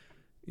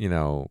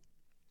 like,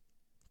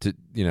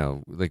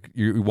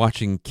 you're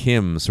watching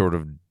Kim sort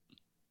of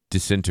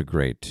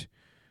disintegrate,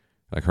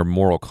 like her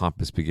moral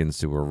compass begins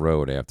to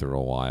erode after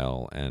a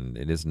while, and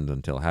it isn't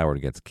until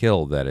Howard gets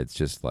killed that it's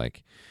just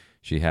like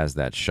she has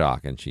that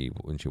shock, and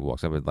when she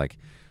walks up, it's like,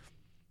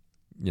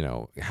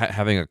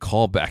 having a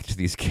callback to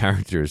these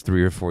characters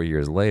 3 or 4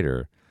 years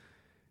later,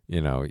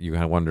 you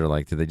kind of wonder,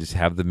 like, did they just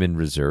have them in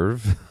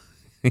reserve?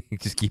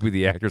 Just keeping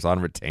the actors on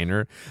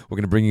retainer. We're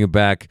going to bring you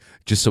back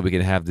just so we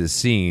can have this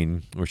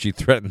scene where she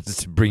threatens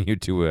to bring you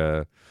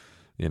to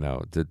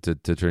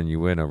to turn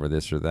you in over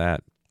this or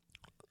that.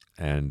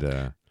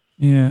 And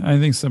yeah, I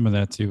think some of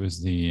that too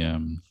is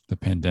the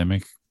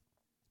pandemic,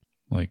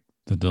 like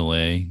the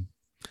delay.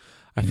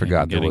 I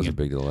forgot there was a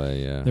big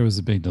delay. Yeah, there was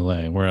a big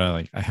delay where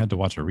I had to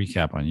watch a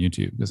recap on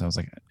YouTube because I was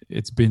like,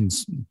 it's been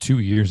 2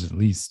 years at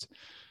least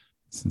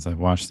since I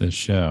watched this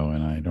show,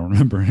 and I don't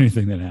remember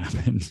anything that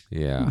happened.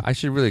 Yeah, I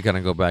should really kind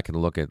of go back and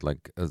look at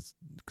like,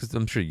 because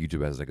I'm sure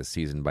YouTube has like a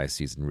season by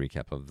season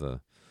recap of the,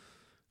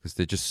 because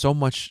there's just so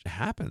much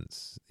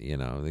happens.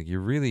 Like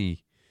you're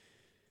really,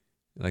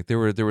 like there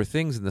were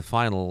things in the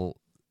final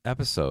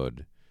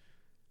episode,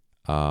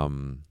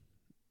 like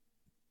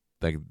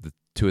the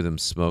two of them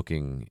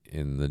smoking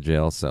in the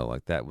jail cell,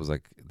 like that was a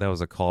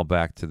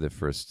callback to the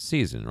first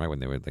season, right, when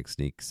they would like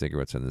sneak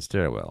cigarettes in the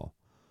stairwell.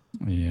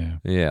 Yeah.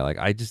 Yeah, like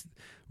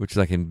which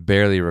I can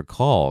barely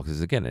recall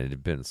because again it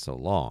had been so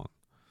long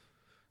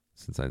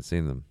since I'd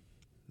seen them.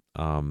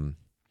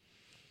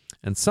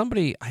 And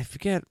somebody, I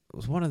forget, it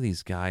was one of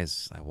these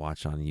guys I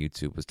watch on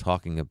YouTube, was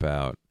talking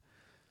about,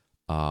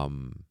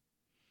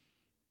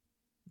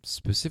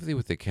 specifically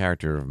with the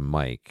character of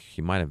Mike.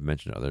 He might have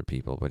mentioned other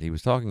people, but he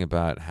was talking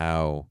about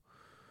how,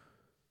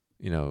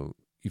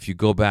 if you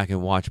go back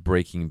and watch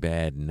Breaking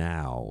Bad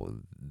now,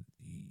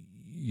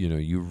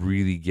 you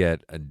really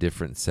get a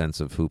different sense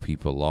of who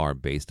people are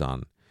based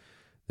on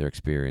their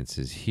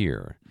experiences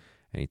here.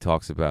 And he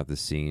talks about the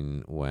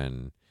scene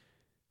when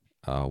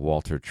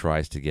Walter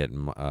tries to get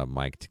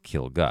Mike to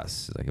kill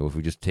Gus. He's like, well, if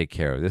we just take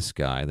care of this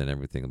guy, then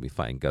everything will be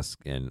fine. Gus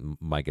and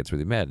Mike gets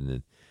really mad, and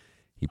then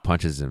he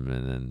punches him,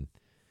 and then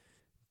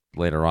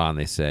later on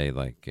they say,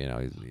 like,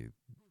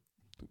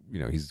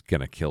 he's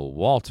gonna kill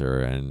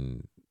Walter,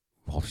 and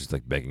Walter's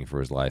like begging for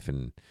his life,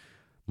 and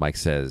Mike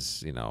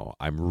says,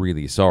 I'm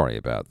really sorry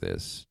about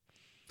this.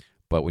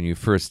 But when you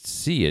first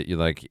see it, you're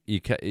like,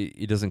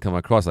 it doesn't come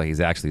across like he's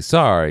actually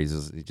sorry.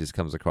 He just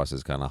comes across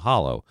as kind of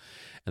hollow.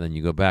 And then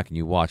you go back and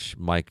you watch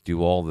Mike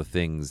do all the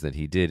things that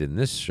he did in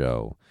this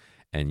show,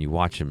 and you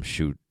watch him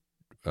shoot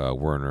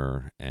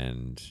Werner,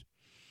 and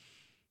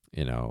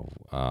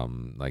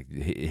like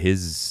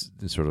his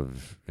sort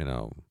of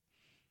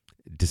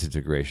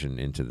disintegration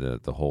into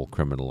the whole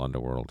criminal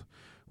underworld,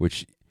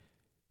 which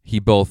he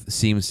both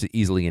seems to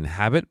easily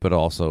inhabit, but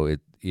also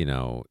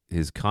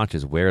his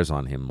conscience wears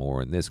on him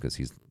more in this because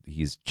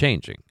he's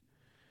changing,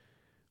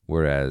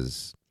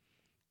 whereas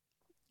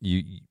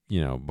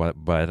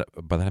but by the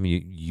time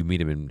you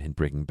meet him in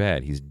Breaking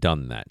Bad, he's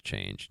done that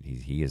change.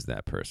 He is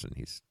that person.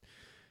 He's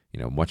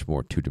much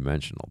more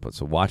two-dimensional. But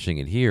so watching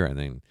it here and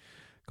then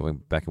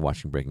going back and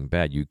watching Breaking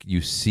Bad,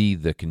 you see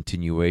the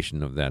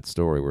continuation of that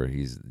story where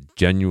he's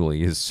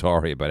genuinely is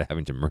sorry about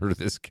having to murder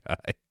this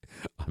guy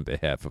on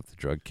behalf of the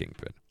drug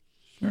kingpin.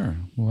 Sure.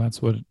 Well,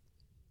 that's what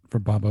for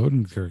Bob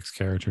Odenkirk's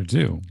character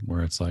too,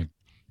 where it's like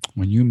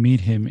when you meet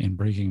him in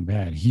Breaking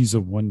Bad, he's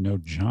a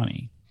one-note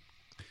Johnny.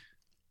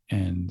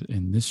 And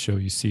in this show,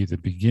 you see the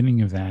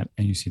beginning of that,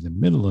 and you see the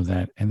middle of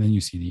that, and then you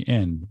see the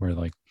end, where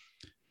like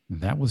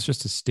that was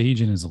just a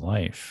stage in his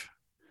life.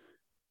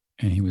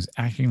 And he was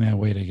acting that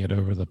way to get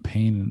over the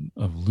pain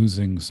of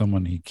losing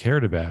someone he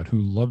cared about, who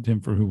loved him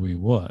for who he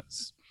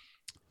was,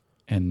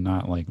 and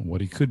not like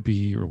what he could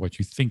be or what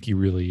you think he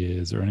really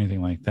is or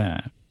anything like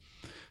that,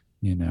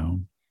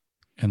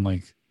 And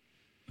like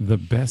the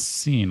best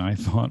scene I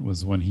thought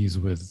was when he's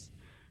with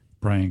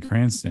Bryan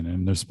Cranston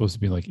and they're supposed to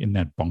be like in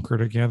that bunker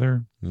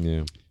together. Yeah.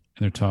 And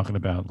they're talking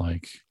about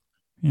like,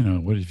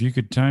 what if you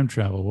could time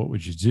travel, what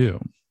would you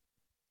do?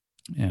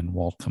 And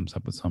Walt comes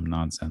up with some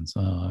nonsense.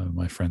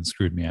 My friend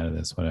screwed me out of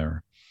this,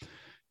 whatever.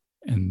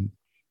 And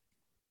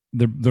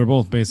they're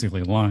both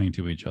basically lying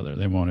to each other.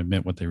 They won't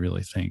admit what they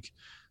really think.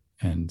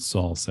 And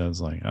Saul says,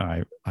 like,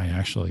 I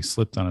actually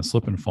slipped on a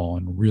slip and fall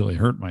and really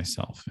hurt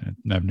myself.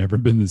 And I've never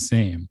been the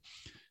same.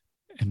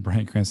 And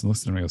Bryan Cranston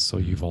looks at him and goes, so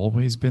you've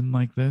always been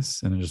like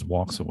this? And then just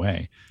walks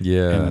away.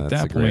 Yeah, and at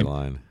that's that a great point,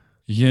 line.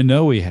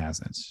 He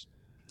hasn't.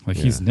 Like,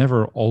 he's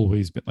never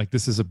always been like,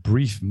 this is a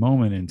brief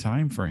moment in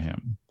time for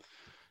him.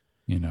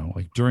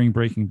 Like during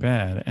Breaking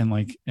Bad, and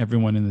like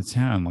everyone in the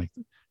town, like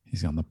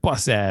he's on the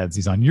bus ads,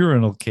 he's on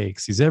urinal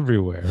cakes, he's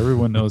everywhere.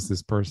 Everyone knows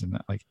this person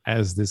like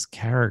as this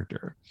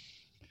character,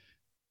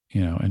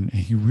 and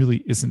he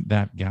really isn't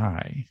that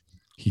guy.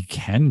 He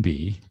can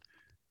be,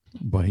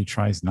 but he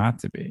tries not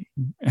to be.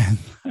 And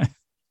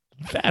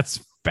that's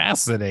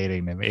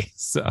fascinating to me.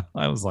 So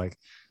I was like,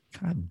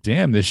 God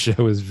damn, this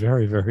show is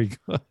very, very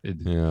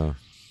good. Yeah.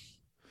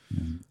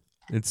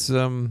 It's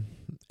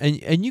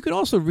and you can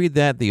also read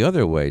that the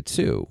other way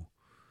too.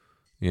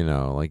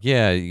 Like,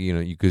 yeah,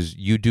 because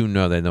you do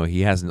know that no,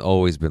 he hasn't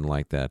always been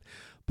like that.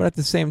 But at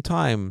the same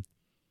time,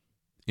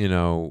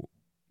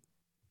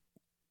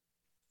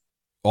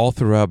 all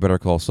throughout Better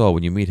Call Saul,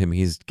 when you meet him,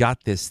 he's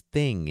got this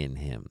thing in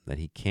him that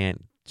he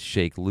can't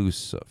shake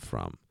loose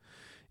from,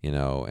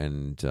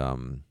 and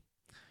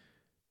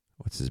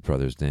what's his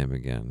brother's name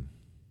again?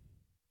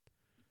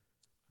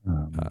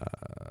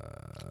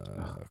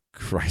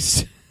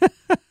 Christ.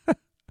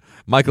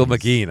 Michael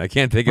McKean. I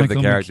can't think of the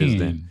character's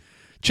name.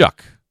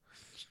 Chuck.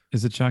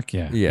 Is it Chuck?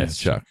 Yeah. Yes,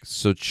 Chuck.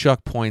 So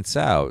Chuck points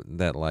out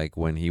that like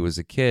when he was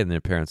a kid and their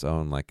parents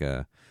owned like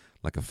a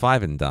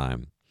 5 and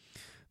dime,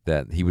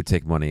 that he would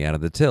take money out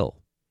of the till.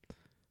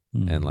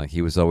 And like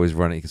he was always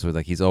running, so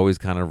like he's always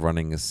kind of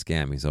running a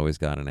scam. He's always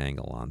got an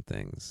angle on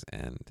things,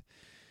 and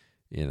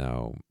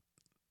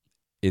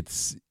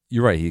it's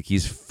you're right.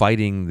 He's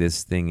fighting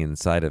this thing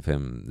inside of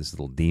him, this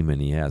little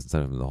demon he has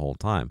inside of him the whole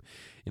time.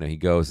 He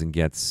goes and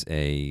gets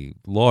a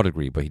law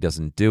degree, but he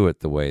doesn't do it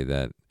the way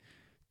that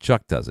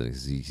Chuck does it.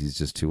 He's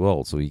just too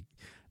old, so he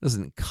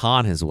doesn't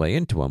con his way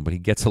into one, but he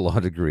gets a law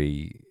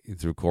degree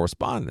through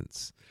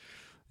correspondence,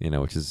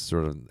 which is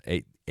sort of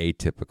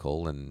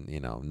atypical and,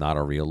 not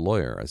a real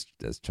lawyer,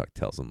 as Chuck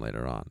tells him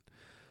later on.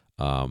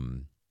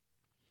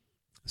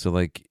 So,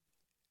 like,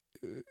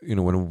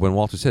 when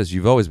Walter says,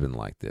 you've always been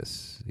like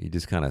this, he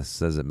just kind of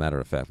says it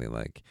matter-of-factly,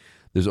 like,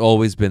 there's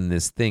always been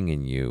this thing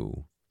in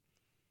you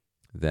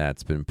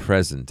that's been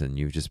present, and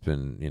you've just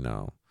been,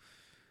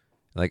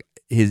 like,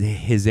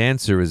 his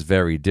answer is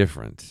very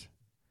different.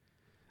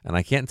 And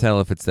I can't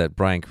tell if it's that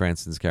Bryan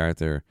Cranston's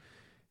character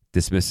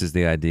dismisses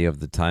the idea of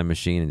the time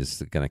machine and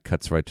just kind of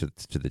cuts right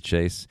to the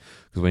chase.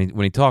 Because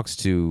when he talks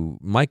to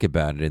Mike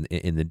about it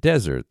in the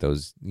desert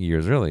those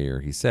years earlier,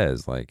 he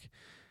says, like,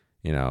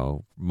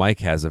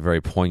 Mike has a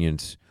very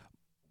poignant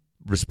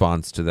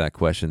response to that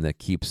question that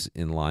keeps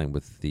in line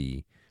with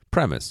the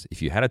premise.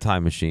 If you had a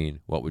time machine,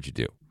 what would you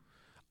do?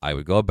 I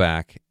would go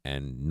back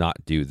and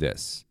not do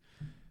this.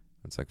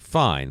 It's like,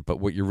 fine, but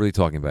what you're really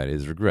talking about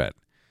is regret.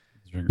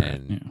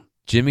 And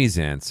Jimmy's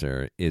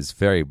answer is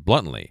very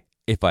bluntly,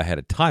 if I had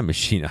a time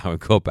machine, I would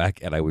go back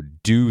and I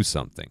would do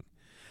something.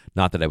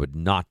 Not that I would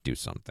not do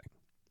something.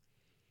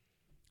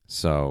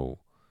 So,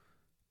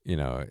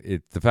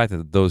 the fact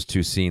that those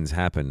two scenes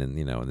happen in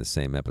the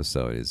same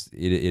episode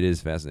it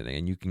is fascinating.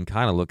 And you can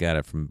kind of look at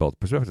it from both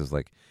perspectives.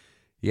 Like,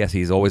 yes,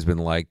 he's always been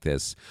like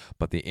this,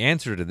 but the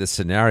answer to this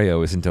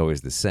scenario isn't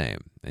always the same.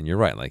 And you're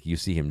right. Like, you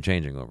see him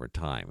changing over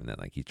time, and then,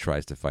 like, he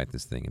tries to fight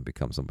this thing and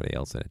become somebody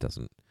else, and it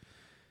doesn't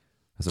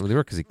really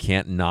work because he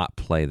can't not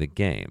play the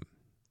game,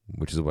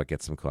 which is what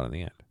gets him caught in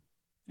the end.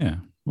 Yeah.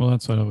 Well,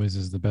 that's what always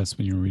is the best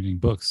when you're reading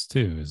books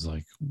too, is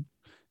like,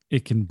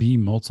 it can be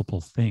multiple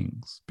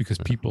things because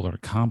people are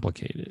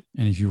complicated.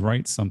 And if you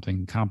write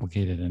something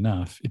complicated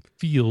enough, it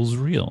feels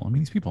real. I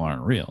mean, these people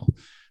aren't real,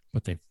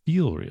 but they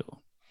feel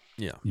real.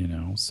 Yeah.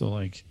 So,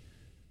 like,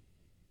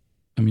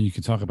 I mean, you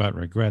can talk about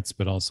regrets,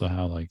 but also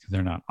how, like,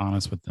 they're not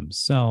honest with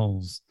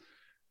themselves,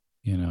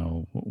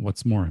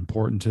 what's more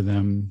important to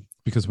them.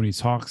 Because when he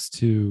talks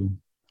to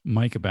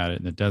Mike about it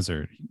in the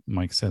desert,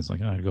 Mike says,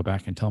 like, I had to go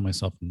back and tell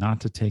myself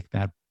not to take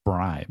that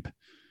bribe.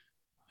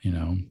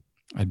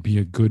 I'd be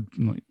a good,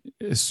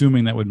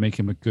 assuming that would make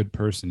him a good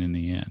person in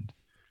the end.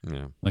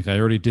 Yeah. Like, I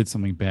already did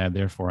something bad,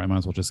 therefore I might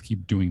as well just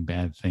keep doing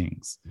bad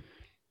things.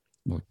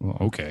 Well,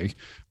 okay.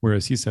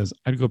 Whereas he says,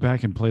 I'd go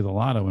back and play the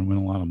lotto and win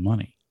a lot of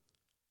money.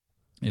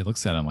 He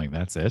looks at him like,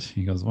 that's it.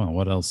 He goes, well,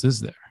 what else is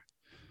there?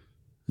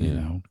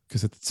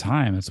 Because at the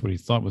time, that's what he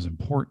thought was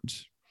important.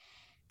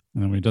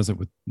 And then when he does it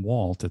with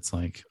Walt, it's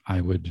like, I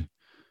would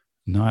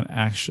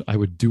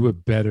do a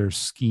better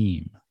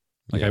scheme.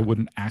 Like, I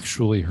wouldn't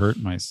actually hurt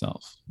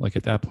myself. Like,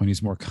 at that point,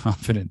 he's more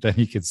confident that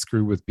he could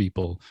screw with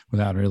people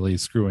without really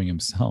screwing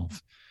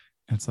himself.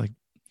 And it's like,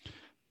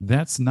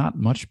 that's not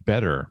much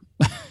better.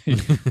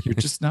 You're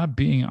just not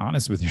being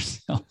honest with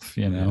yourself,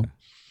 Yeah.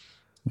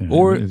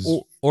 Or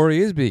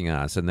he is being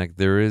honest, and like,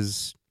 there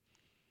is,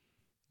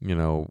 we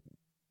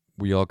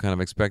all kind of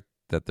expect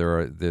that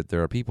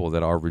there are people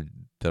that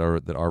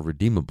are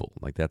redeemable.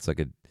 Like, that's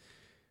like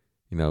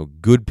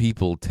good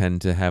people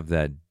tend to have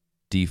that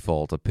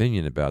default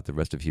opinion about the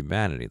rest of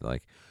humanity.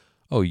 Like,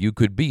 oh, you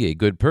could be a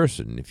good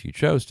person if you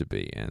chose to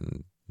be,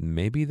 and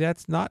maybe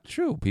that's not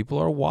true. People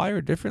are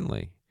wired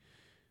differently.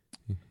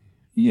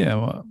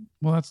 Yeah,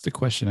 well, that's the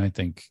question I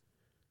think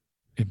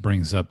it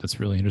brings up that's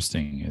really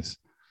interesting is,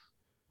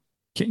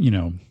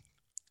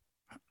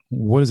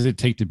 what does it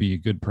take to be a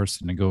good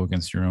person to go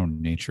against your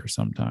own nature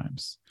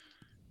sometimes?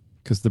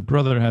 Because the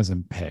brother has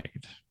him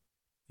pegged.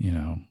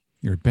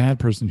 You're a bad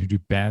person who do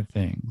bad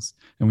things.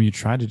 And when you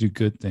try to do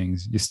good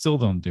things, you still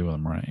don't do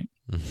them right.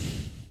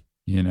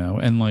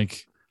 And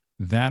like,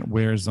 that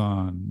wears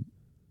on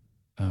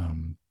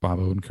Bob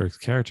Odenkirk's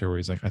character, where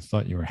he's like, I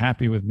thought you were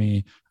happy with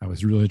me. I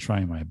was really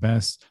trying my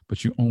best,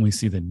 but you only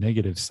see the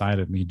negative side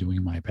of me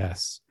doing my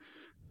best.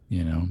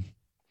 It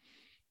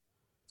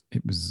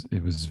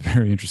was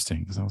very interesting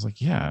because I was like,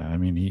 yeah, I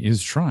mean, he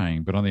is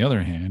trying, but on the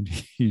other hand,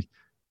 he's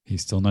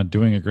still not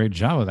doing a great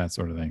job of that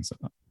sort of thing. So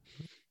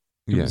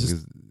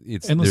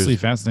it's endlessly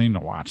fascinating to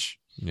watch.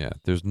 Yeah,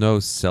 there's no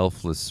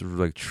selfless,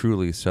 like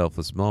truly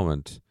selfless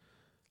moment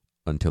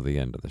until the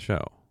end of the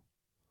show.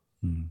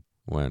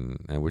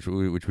 Which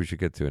we should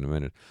get to in a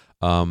minute.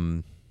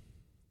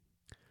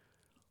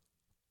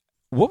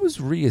 What was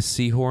Rhea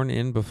Seehorn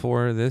in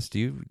before this? Do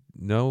you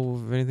know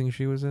of anything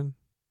she was in?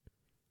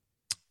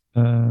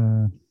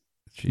 Not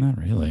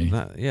really.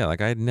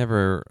 Like, I'd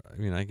never. I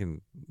mean, I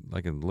can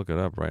look it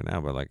up right now,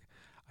 but like,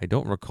 I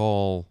don't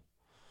recall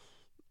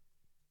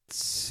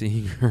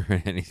seeing her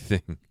in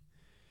anything.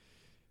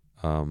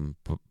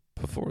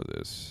 Before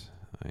this,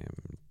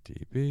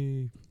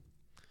 IMDb.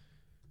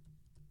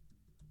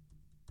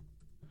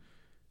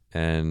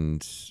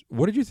 And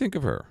what did you think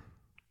of her?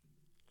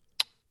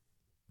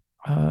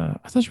 I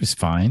thought she was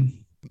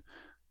fine.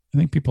 I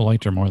think people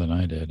liked her more than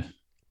I did.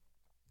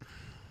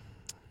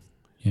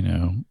 You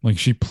know, like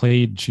she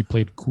played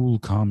cool,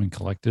 calm, and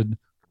collected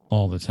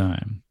all the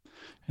time.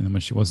 And then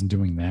when she wasn't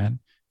doing that,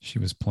 she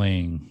was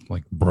playing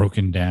like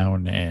broken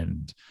down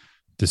and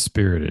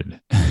dispirited.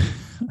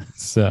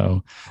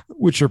 So,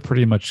 which are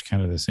pretty much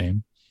kind of the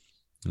same.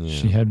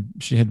 Yeah.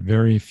 She had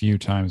very few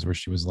times where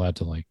she was allowed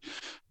to like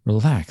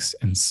relax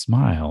and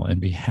smile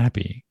and be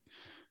happy,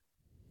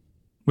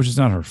 which is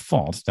not her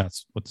fault.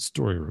 That's what the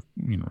story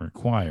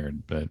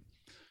required. But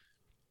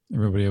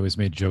everybody always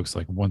made jokes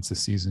like once a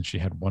season she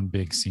had one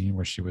big scene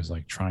where she was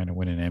like trying to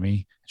win an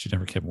Emmy. She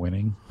never kept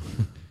winning.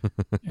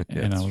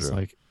 And I was true.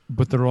 like,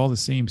 but they're all the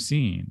same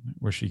scene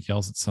where she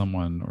yells at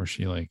someone or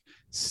she like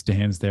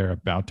stands there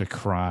about to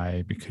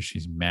cry because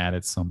she's mad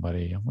at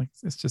somebody. I'm like,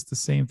 it's just the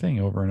same thing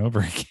over and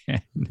over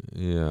again.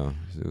 Yeah,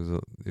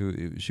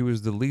 she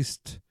was the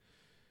least,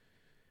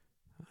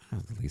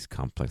 not the least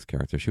complex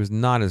character. She was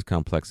not as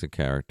complex a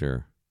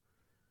character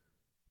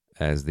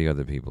as the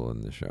other people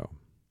in the show,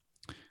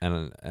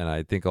 and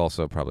I think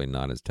also probably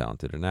not as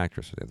talented an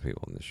actress as the other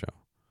people in the show,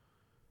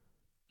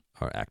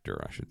 or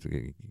actor. I should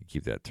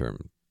keep that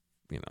term.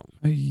 You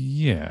know.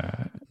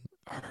 Yeah,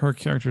 her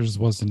characters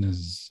wasn't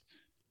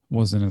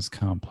as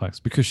complex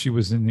because she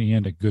was in the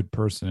end a good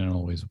person and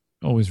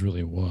always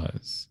really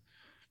was.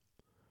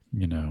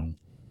 You know,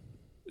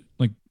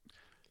 like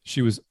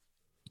she was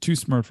too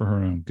smart for her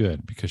own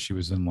good because she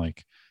was in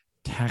like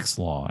tax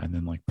law and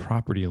then like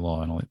property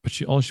law and all that.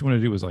 But all she wanted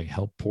to do was like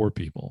help poor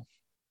people.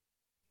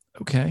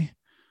 Okay.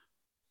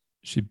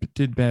 She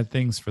did bad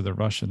things for the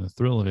rush and the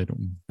thrill of it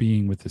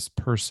being with this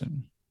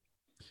person.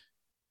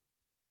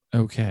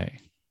 Okay.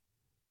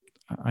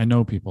 I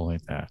know people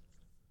like that.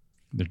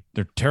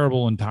 They're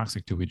terrible and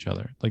toxic to each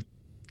other. Like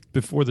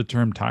before the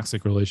term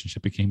toxic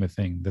relationship became a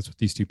thing, that's what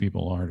these two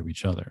people are to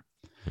each other.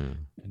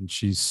 And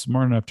she's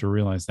smart enough to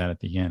realize that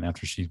at the end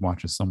after she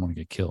watches someone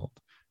get killed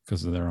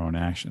because of their own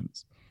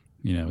actions.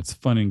 You know, it's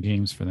fun and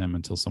games for them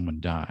until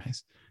someone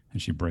dies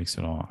and she breaks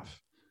it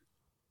off.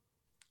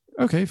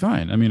 Okay,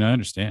 fine. I mean, I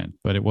understand,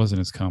 but it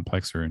wasn't as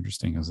complex or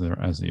interesting as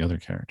the other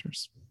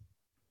characters.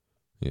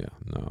 Yeah,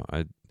 no,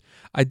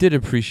 I did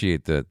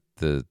appreciate that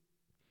the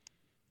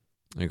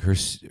like her.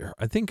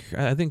 I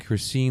think her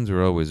scenes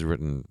were always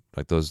written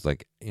like those,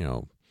 like, you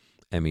know,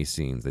 Emmy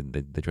scenes.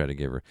 They try to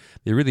give her.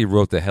 They really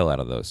wrote the hell out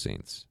of those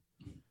scenes.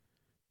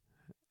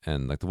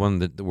 And like the one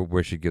that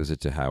where she gives it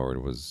to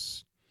Howard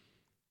was,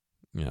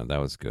 you know, that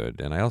was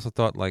good. And I also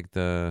thought like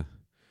the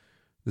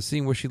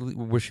scene where she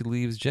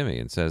leaves Jimmy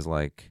and says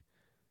like,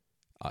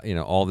 you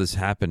know, all this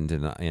happened,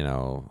 and you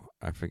know,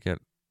 I forget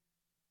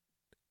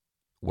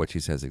what she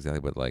says exactly,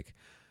 but like,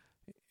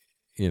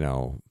 you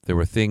know, there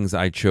were things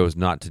I chose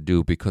not to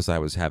do because I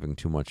was having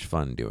too much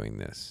fun doing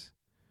this.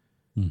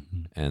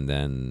 Mm-hmm. And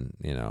then,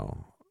 you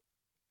know,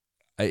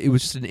 it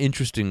was just an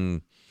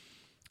interesting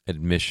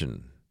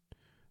admission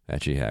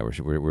that she had,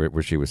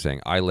 where she was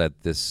saying, I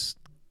let these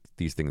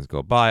things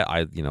go by.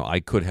 I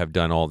could have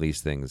done all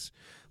these things,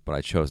 but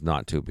I chose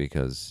not to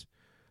because,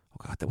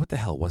 oh God, what the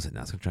hell was it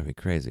now? It's gonna drive me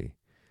crazy.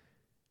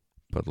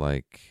 But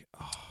like,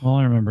 All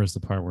I remember is the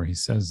part where he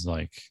says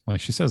like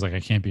she says like I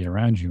can't be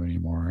around you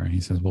anymore, and he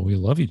says, "Well, we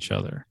love each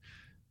other,"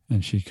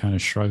 and she kind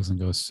of shrugs and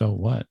goes, "So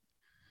what?"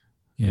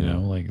 You yeah,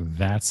 know, like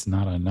that's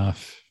not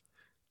enough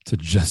to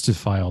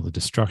justify all the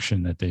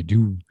destruction that they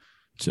do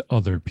to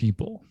other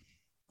people.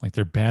 Like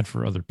they're bad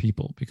for other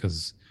people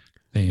because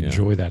they yeah,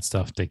 enjoy that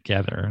stuff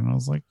together. And I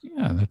was like,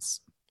 yeah,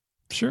 that's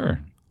sure.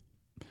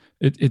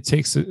 It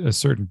takes a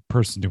certain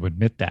person to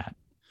admit that,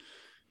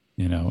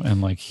 you know,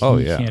 and like oh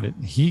yeah,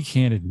 he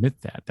can't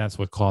admit that. That's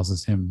what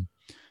causes him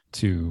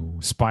to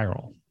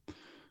spiral,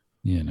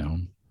 you know,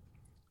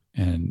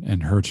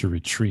 and her to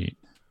retreat.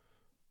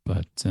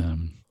 But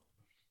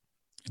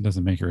it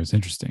doesn't make her as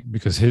interesting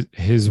because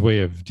his way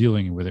of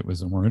dealing with it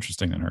was more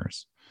interesting than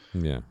hers.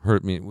 yeah.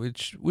 Hurt me,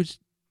 which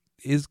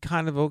is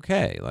kind of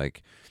okay.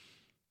 Like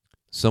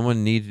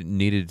someone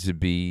needed to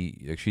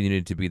be, like, she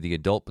needed to be the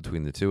adult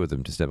between the two of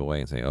them to step away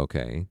and say,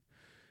 okay,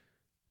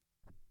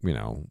 you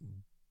know,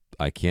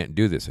 I can't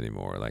do this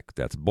anymore. Like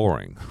that's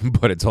boring,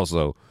 but it's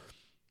also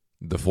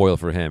the foil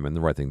for him and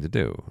the right thing to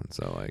do. And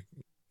so like,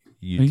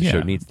 the show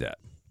Yeah, needs that.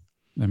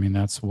 I mean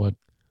that's what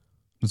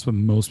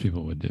most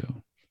people would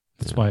do.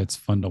 That's Yeah. why it's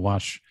fun to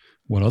watch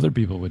what other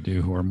people would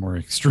do who are more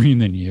extreme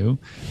than you.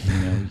 You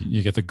know,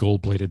 you get the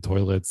gold-plated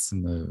toilets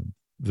and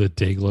the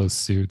Dayglow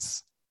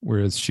suits,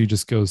 whereas she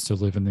just goes to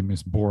live in the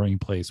most boring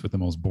place with the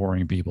most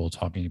boring people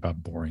talking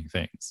about boring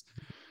things.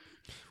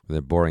 With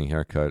the boring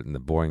haircut and the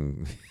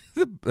boring,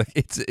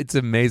 it's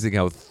amazing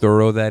how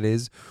thorough that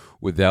is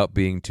without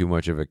being too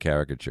much of a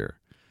caricature.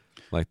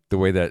 Like the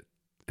way that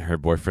her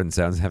boyfriend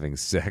sounds having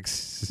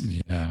sex.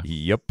 Yeah.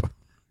 Yep.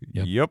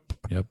 Yep. Yep.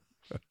 Yep.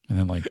 And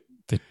then like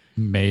the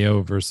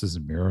Mayo versus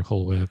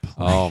Miracle Whip.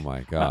 Oh Like,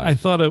 my God. I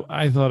thought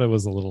it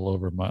was a little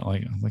over my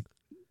like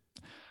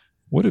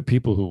what do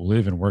people who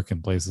live and work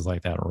in places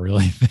like that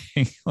really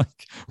think?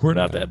 Like we're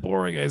not that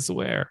boring, I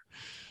swear.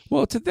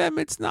 Well, to them,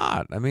 it's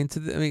not. I mean,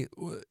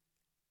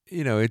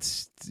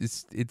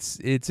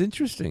 it's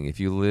interesting if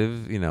you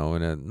live, in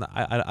a.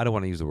 I don't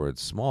want to use the word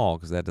small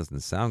because that doesn't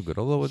sound good.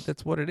 Although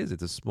that's what it is.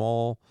 It's a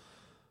small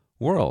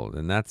world,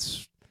 and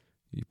that's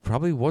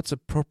probably what's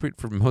appropriate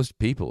for most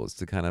people is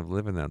to kind of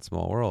live in that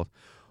small world.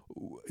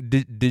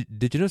 Did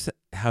you notice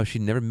how she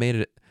never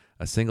made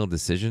a single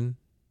decision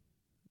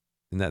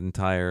in that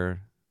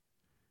entire?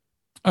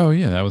 Oh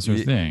yeah, that was her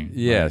thing.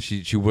 Yeah,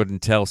 she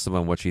wouldn't tell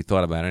someone what she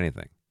thought about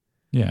anything.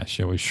 Yeah,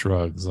 she always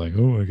shrugs like,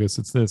 "Oh, I guess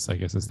it's this. I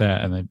guess it's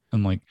that." And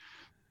I'm like,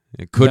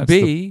 it could be,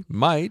 he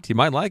might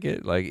like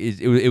it. Like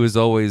it was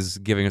always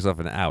giving herself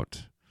an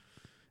out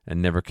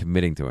and never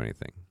committing to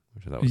anything.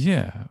 Which I thought was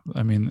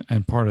I mean,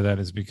 and part of that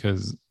is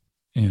because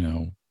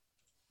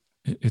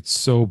it's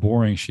so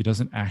boring. She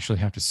doesn't actually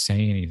have to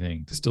say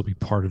anything to still be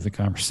part of the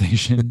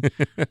conversation.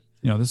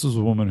 This was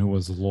a woman who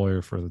was a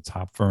lawyer for the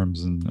top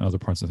firms in other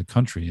parts of the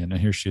country. And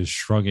here she is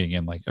shrugging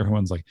and like,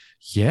 everyone's like,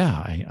 yeah,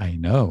 I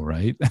know.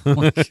 Right.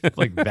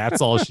 like that's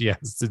all she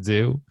has to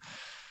do.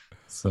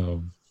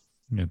 So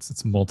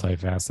it's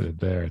multifaceted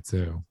there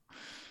too.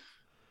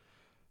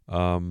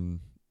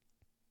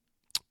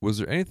 Was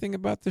there anything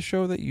about the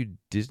show that you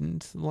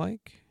didn't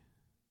like?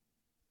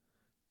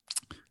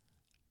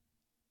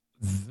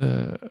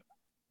 The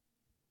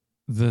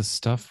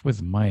stuff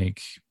with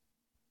Mike,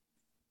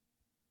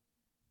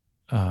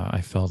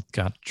 I felt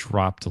got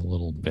dropped a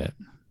little bit.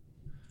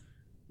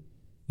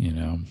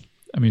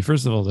 I mean,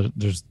 first of all,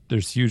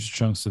 there's huge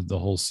chunks of the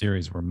whole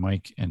series where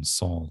Mike and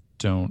Saul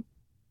don't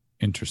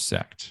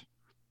intersect.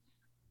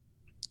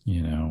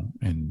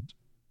 And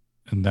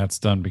that's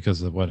done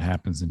because of what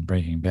happens in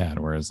Breaking Bad,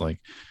 whereas like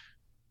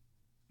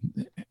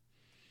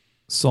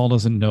Saul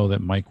doesn't know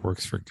that Mike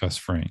works for Gus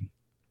Fring.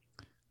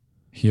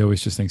 He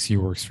always just thinks he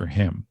works for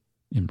him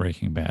in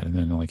Breaking Bad, and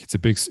then like it's a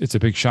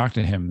big shock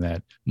to him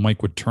that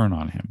Mike would turn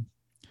on him.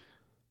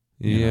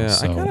 I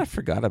kind of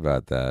forgot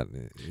about that.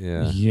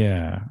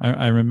 Yeah,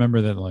 I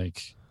remember that.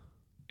 Like,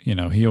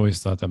 he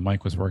always thought that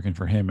Mike was working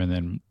for him, and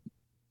then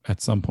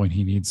at some point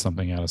he needs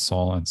something out of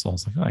Saul, and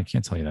Saul's like, "Oh, I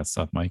can't tell you that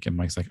stuff, Mike." And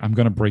Mike's like, "I'm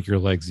gonna break your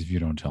legs if you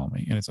don't tell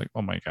me." And it's like,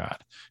 "Oh my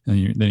god!"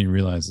 And then he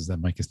realizes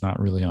that Mike is not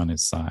really on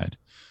his side.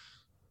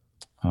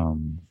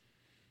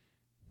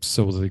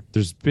 So like,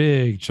 there's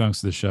big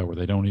chunks of the show where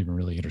they don't even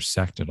really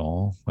intersect at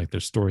all. Like their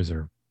stories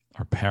are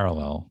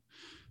parallel,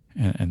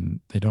 and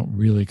they don't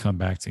really come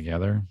back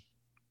together.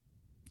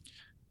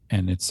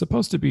 And it's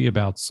supposed to be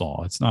about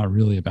Saul. It's not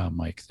really about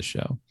Mike, the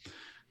show.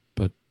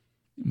 But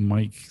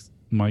Mike's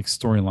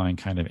storyline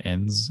kind of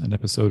ends an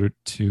episode or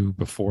two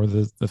before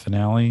the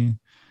finale,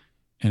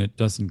 and it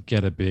doesn't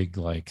get a big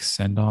like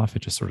send off.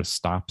 It just sort of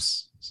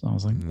stops. So I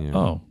was like,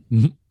 oh,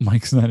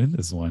 Mike's not in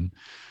this one,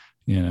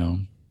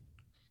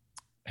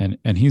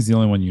 And he's the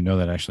only one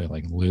that actually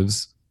like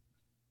lives,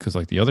 because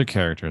like the other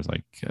characters,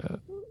 like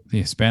the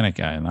Hispanic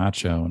guy,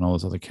 Nacho, and all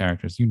those other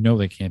characters,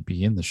 they can't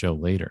be in the show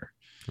later.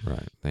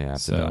 Right, they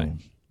have to die.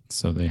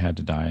 So they had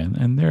to die,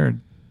 and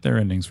their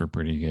endings were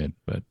pretty good,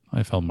 but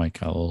I felt Mike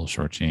got a little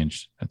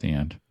shortchanged at the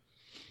end.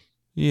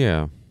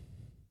 Yeah.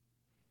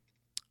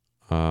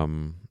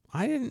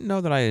 I didn't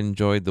know that I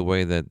enjoyed the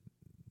way that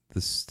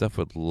the stuff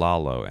with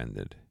Lalo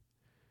ended.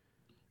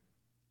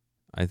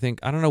 I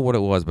don't know what it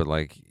was, but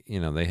like,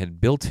 they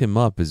had built him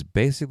up as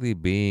basically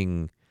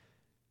being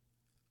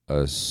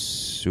a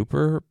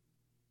super,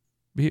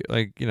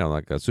 like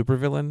a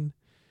supervillain,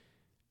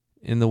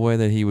 in the way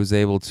that he was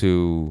able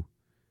to,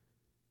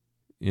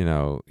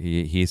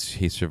 he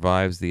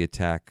survives the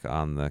attack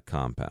on the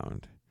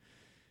compound.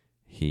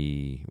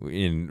 He,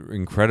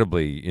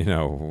 incredibly, in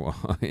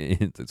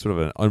sort of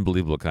an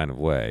unbelievable kind of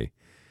way,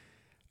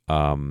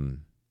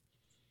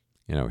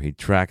 he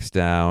tracks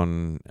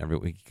down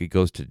he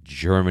goes to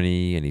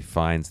Germany and he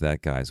finds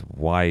that guy's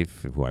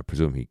wife, who I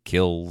presume he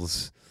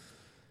kills.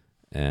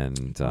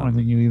 And I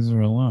think he leaves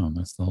her alone.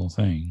 That's the whole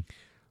thing.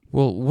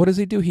 Well, what does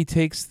he do? He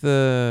takes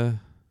there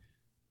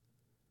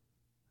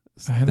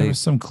was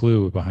some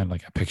clue behind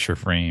like a picture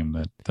frame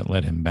that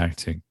led him back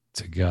to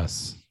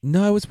Gus.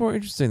 No, it was more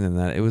interesting than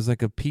that. It was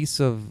like a piece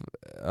of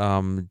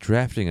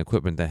drafting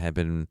equipment that had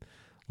been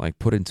like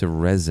put into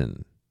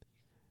resin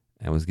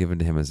and was given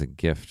to him as a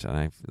gift.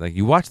 And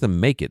you watch them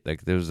make it.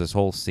 Like there's this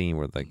whole scene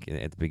where like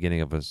at the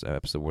beginning of this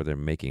episode where they're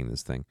making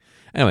this thing.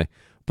 Anyway,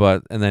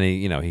 and then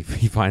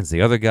he finds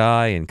the other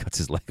guy and cuts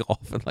his leg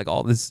off and like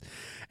all this,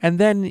 and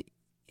then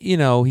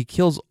he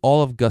kills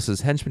all of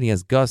Gus's henchmen. He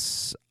has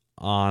Gus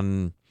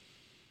on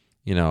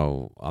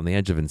the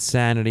edge of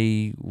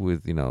insanity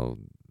with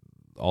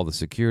all the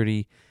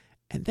security,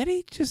 and then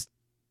he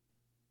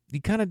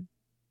kind of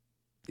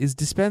is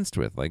dispensed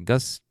with. Like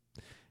Gus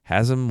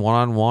has him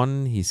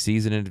one-on-one, he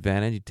sees an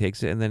advantage, he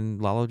takes it, and then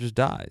Lalo just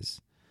dies.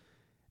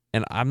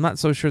 And I'm not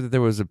so sure that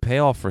there was a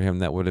payoff for him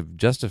that would have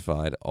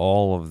justified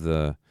all of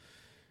the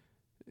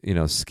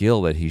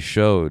skill that he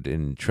showed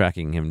in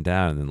tracking him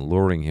down and then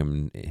luring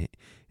him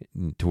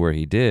to where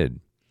he did.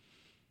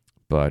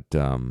 But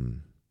I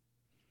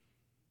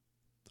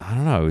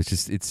don't know,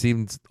 it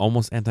seemed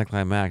almost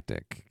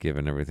anticlimactic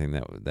given everything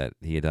that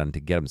he had done to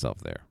get himself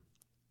there.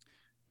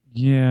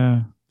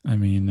 Yeah, I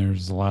mean,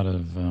 there's a lot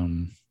of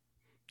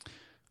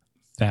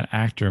that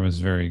actor was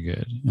very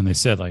good, and they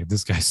said like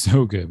this guy's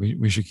so good,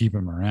 we should keep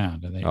him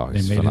around, and Oh, they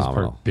he's made his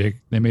phenomenal. part big.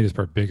 They made his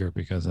part bigger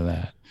because of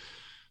that.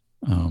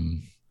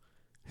 Um,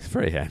 He's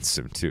very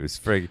handsome too. He's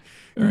very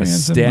very a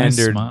handsome, nice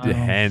standard smile,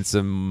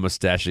 handsome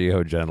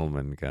mustachio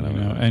gentleman kind you of.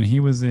 know. And he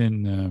was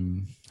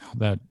in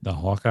the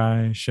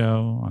Hawkeye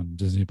show on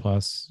Disney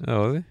Plus.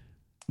 Oh, was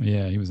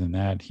Yeah, he was in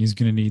that. He's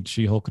going to need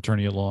She-Hulk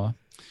attorney at law.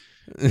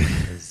 he?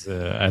 'Cause,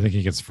 I think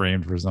he gets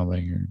framed for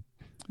something, or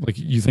like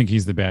you think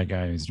he's the bad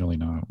guy, he's really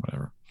not.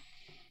 Whatever.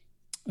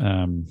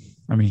 I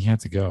mean, he had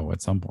to go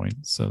at some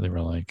point, so they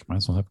were like, might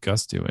as well have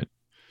Gus do it.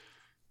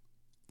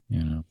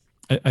 You know,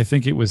 I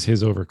think it was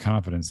his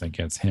overconfidence that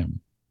gets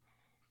him,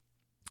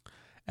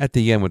 At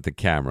the end with the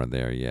camera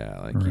there, yeah,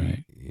 like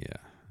right? yeah,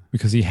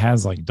 Because he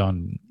has like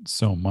done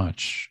so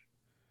much,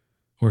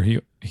 where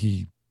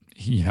he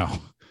you know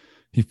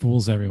he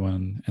fools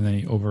everyone and then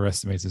he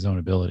overestimates his own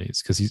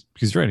abilities because he's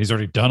right. He's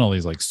already done all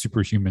these like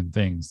superhuman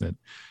things that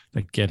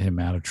get him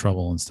out of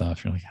trouble and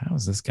stuff. You're like, how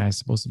is this guy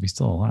supposed to be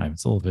still alive?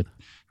 It's a little bit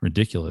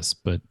ridiculous,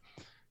 but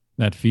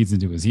that feeds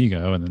into his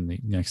ego, and then the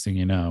next thing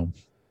you know,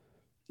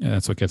 yeah,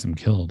 that's what gets him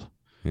killed.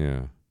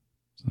 yeah,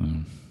 So,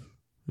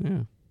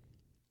 yeah.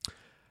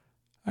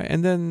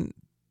 And then,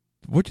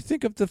 what do you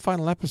think of the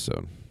final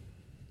episode?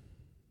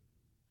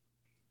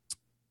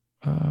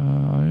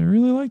 I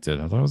really liked it.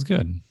 I thought it was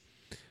good.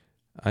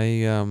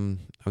 I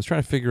was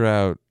trying to figure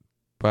out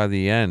by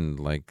the end,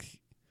 like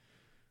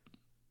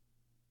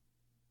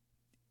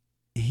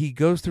he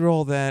goes through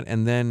all that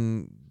and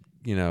then,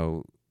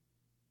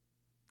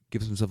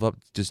 gives himself up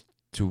just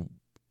to.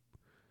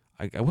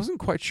 I wasn't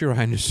quite sure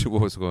I understood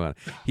what was going on.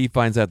 He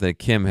finds out that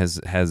Kim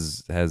has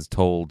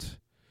told,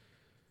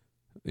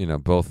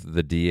 both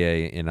the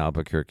DA in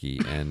Albuquerque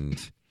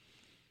and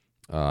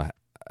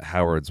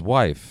Howard's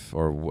wife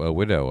or a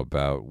widow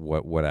about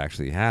what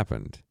actually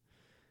happened.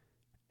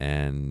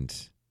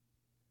 But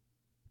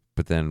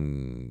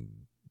then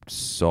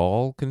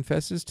Saul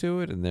confesses to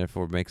it and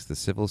therefore makes the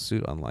civil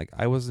suit. Unlike,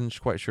 I wasn't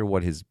quite sure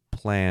what his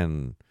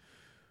plan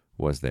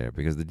was there,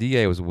 because the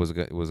DA was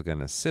going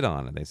to sit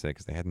on it. They said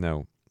because they had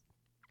no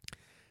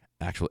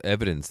actual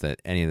evidence that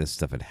any of this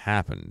stuff had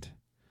happened,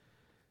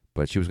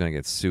 but she was going to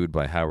get sued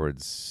by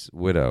Howard's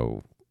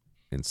widow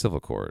in civil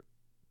court.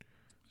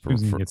 He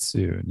was going to get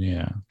sued,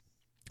 yeah.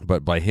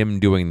 But by him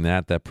doing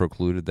that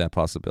precluded that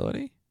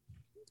possibility.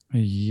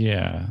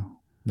 Yeah,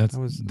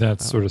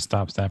 that sort of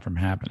stops that from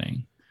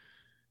happening.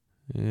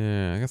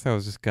 Yeah, I guess I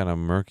was just kind of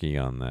murky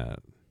on that,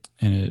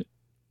 and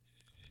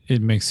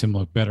it makes him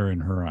look better in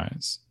her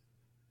eyes,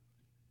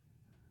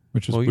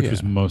 which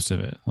was most of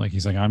it. Like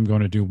he's like, I'm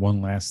going to do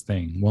one last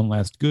thing, one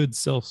last good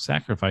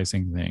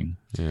self-sacrificing thing,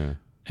 yeah,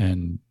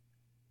 and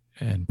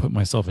put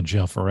myself in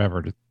jail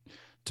forever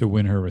to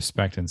win her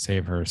respect and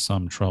save her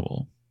some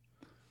trouble.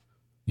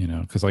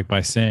 Because like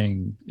by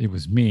saying it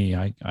was me,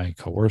 I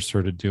coerced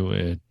her to do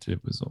it. It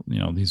was,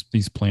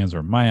 these plans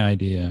are my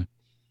idea.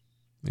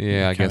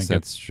 Yeah, I guess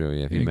that's true.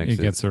 Yeah, if he makes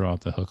it gets her off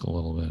the hook a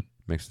little bit.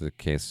 Makes the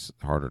case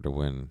harder to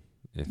win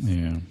if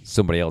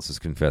somebody else has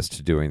confessed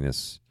to doing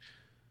this.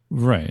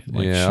 Right.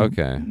 Like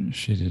okay.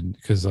 She didn't,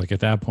 because like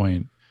at that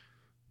point,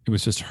 it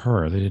was just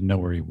her. They didn't know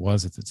where he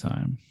was at the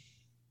time.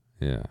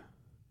 Yeah.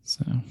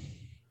 So.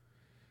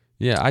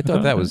 Yeah, I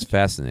thought that was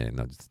fascinating.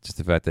 Just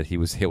the fact that he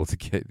was able to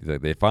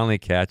they finally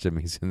catch him.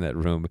 He's in that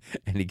room,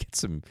 and he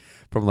gets him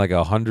from like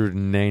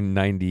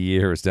 190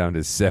 years down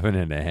to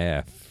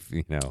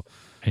 7.5.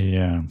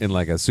 Yeah. In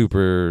like a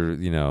super,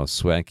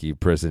 swanky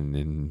prison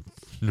in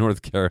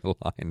North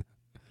Carolina,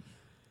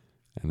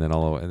 and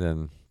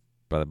then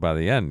by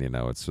the end,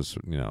 it's just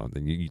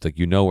then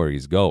you know where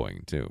he's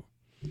going too.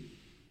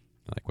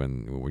 Like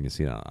when you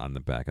see it on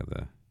the back of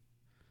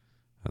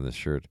the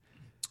shirt.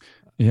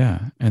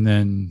 Yeah, and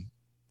then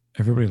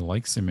everybody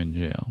likes him in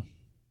jail.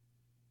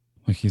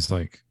 Like he's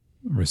like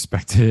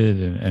respected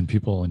and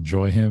people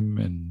enjoy him,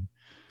 and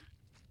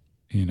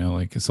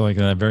like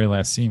that very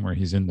last scene where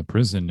he's in the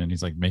prison and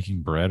he's like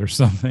making bread or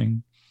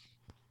something.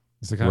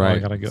 He's like, oh, right. I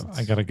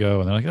gotta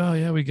go. And they're like, oh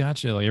yeah, we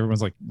got you. Like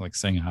everyone's like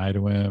saying hi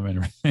to him and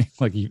everything.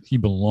 Like he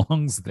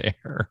belongs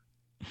there.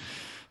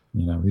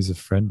 He's a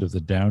friend of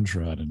the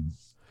downtrodden.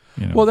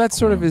 Well, that's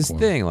sort of his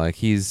thing. Like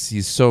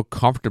he's so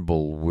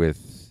comfortable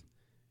with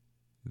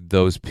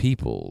those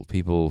people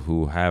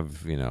who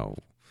have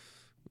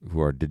who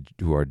are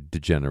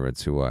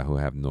degenerates, who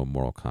have no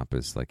moral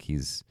compass. Like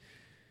he's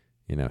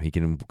he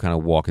can kind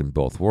of walk in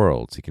both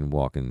worlds. He can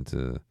walk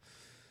into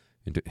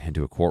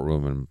a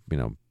courtroom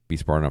and be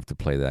smart enough to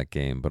play that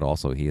game, but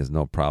also he has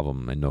no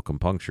problem and no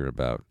compunction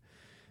about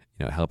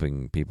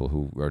helping people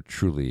who are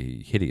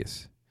truly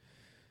hideous.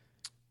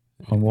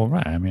 Oh, well,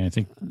 right. I mean, I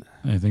think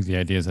the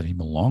idea is that he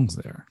belongs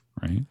there,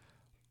 right?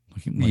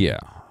 Yeah.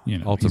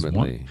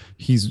 Ultimately,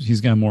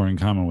 he's got more in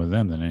common with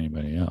them than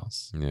anybody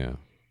else. Yeah,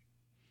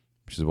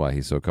 which is why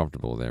he's so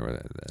comfortable there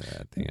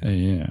at the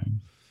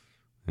end.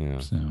 Yeah.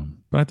 So,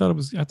 but I thought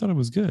it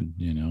was good.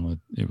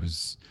 It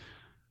was,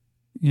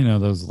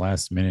 those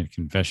last minute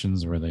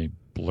confessions where they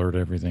blurt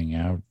everything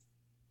out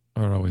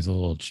are always a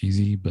little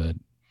cheesy, but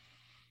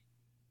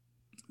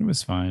It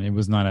was fine. It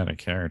was not out of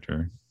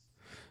character.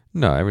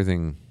 No,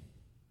 everything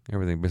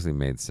basically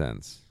made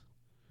sense.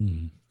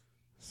 Mm.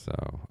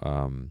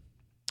 So,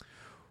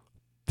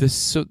 the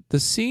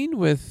scene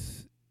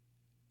with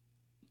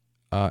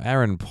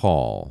Aaron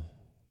Paul.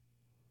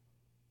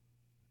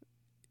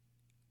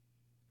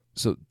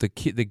 So the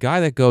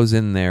guy that goes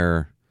in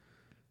there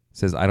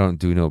says, "I don't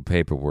do no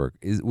paperwork."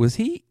 Was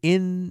he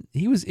in?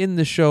 He was in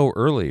the show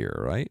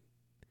earlier, right?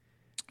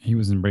 He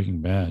was in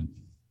Breaking Bad.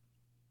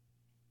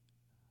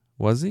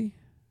 Was he?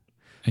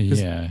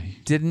 Yeah.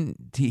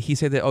 Didn't he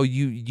say that? Oh,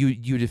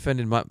 you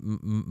defended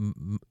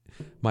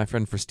my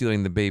friend for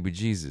stealing the baby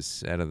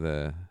Jesus out of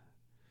the.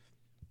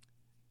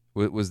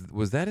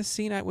 Was that a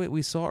scene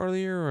we saw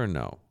earlier or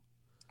no?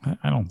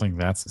 I don't think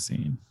that's the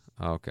scene.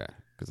 Okay,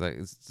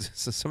 because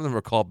some of them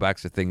are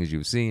callbacks to things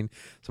you've seen.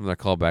 Some of them are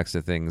callbacks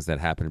to things that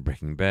happened in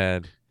Breaking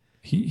Bad.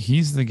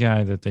 He's the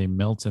guy that they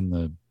melt in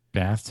the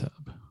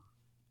bathtub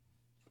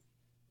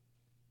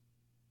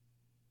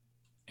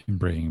in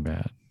Breaking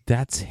Bad.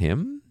 That's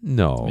him?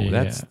 No, Yeah.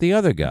 that's the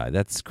other guy.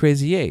 That's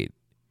Crazy 8.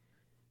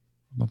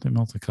 Don't they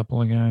melt a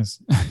couple of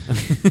guys?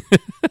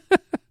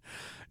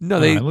 No,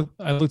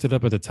 I looked it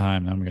up at the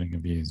time. I'm getting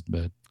confused,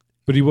 but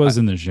he was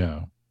in the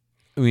show.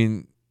 I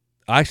mean,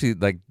 I actually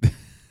like.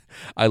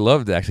 I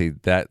loved actually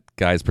that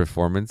guy's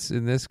performance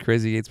in this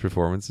Crazy 8's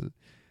performance,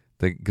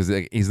 because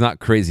he's not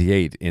Crazy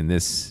 8 in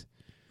this.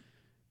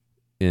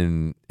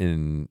 In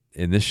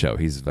this show,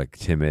 he's like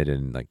timid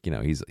and like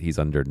he's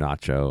under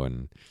Nacho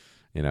and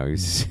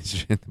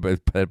he's but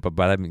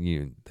I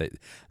mean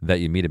that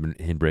you meet him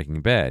in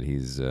Breaking Bad,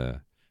 he's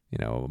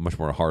much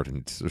more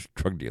hardened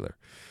drug dealer.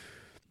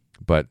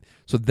 But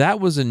so that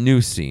was a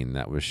new scene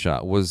that was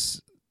shot.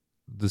 Was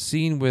the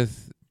scene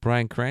with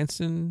Bryan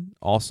Cranston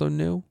also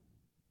new?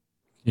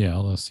 Yeah,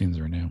 all those scenes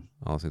are new.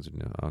 All those scenes are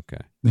new. Okay.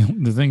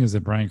 The thing is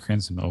that Bryan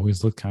Cranston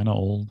always looked kind of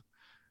old.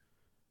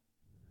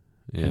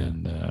 Yeah.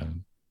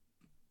 And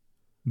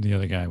the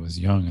other guy was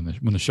young, and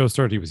when the show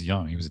started, he was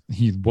young.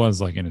 He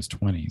was like in his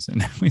 20s, and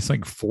now he's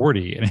like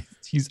 40, and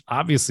he's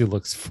obviously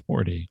looks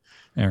 40.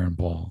 Aaron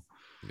Paul.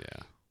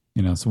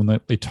 Yeah. So when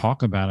they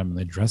talk about him and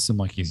they dress him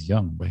like he's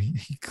young, but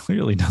he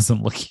clearly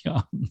doesn't look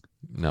young.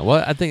 No,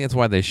 well, I think that's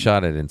why they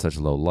shot it in such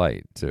low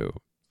light too.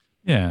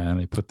 Yeah, and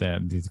they put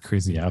the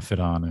crazy outfit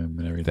on him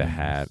and everything, the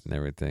hat and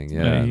everything.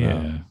 Yeah, yeah.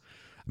 no.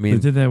 I mean,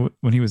 they did that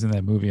when he was in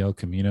that movie El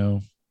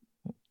Camino.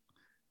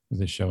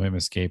 They show him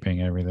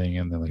escaping everything,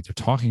 and they're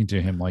talking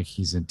to him like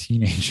he's a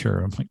teenager.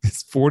 I'm like,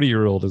 this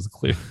 40-year-old is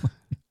clearly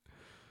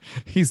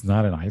he's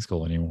not in high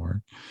school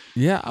anymore.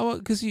 Yeah,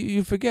 because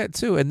you forget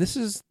too, and this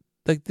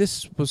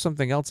was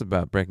something else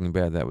about Breaking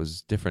Bad that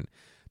was different.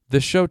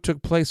 The show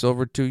took place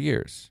over 2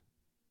 years,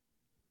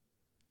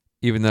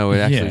 even though it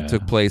actually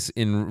took place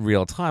in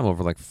real time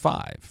over like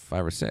five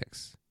or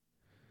six.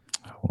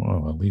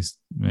 Well, at least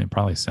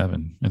probably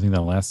 7. I think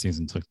that last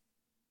season took.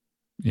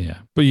 Yeah,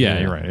 but yeah,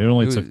 you're right. It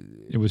only took.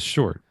 It was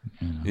short.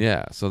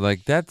 Yeah, so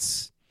like they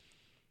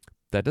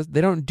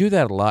don't do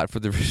that a lot for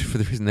the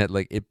reason that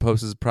like it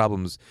poses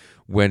problems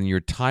when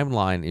your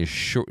timeline is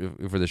short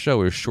for the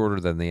show is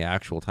shorter than the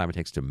actual time it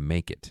takes to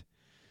make it.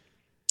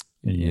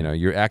 Yeah.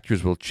 Your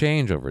actors will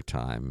change over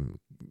time,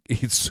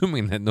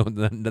 assuming that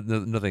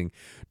nothing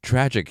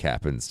tragic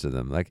happens to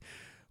them. Like,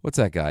 what's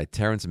that guy?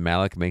 Terrence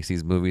Malick makes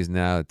these movies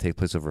now that take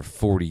place over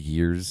 40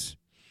 years.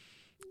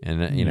 And,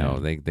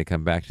 they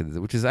come back to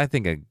which is, I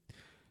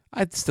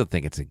still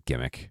think it's a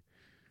gimmick.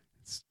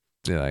 It's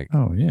like,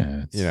 oh,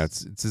 yeah.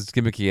 It's as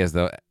gimmicky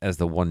as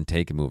the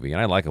one-take movie. And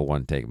I like a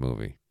one-take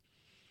movie.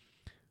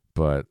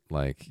 But,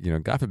 like,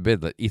 God forbid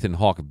that Ethan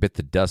Hawke bit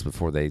the dust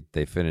before they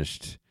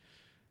finished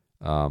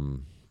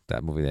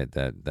that movie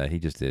that he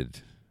just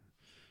did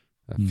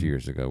a few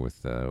years ago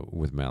with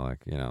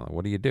Malick.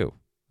 What do you do?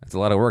 That's a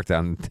lot of work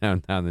down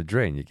the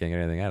drain. You can't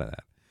get anything out of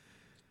that.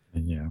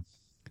 Yeah.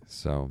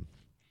 So,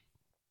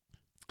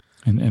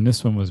 and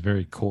this one was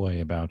very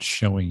coy about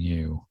showing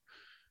you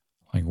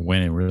like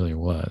when it really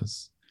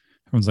was.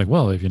 Everyone's like,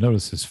 well, if you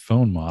notice his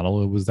phone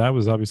model, that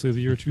was obviously the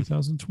year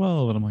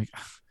 2012, and I'm like,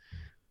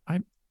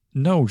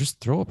 no, just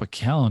throw up a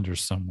calendar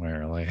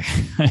somewhere. Like,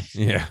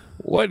 yeah,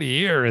 what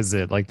year is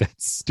it? Like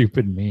that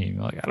stupid meme.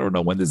 Like, I don't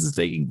know when this is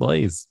taking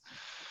place.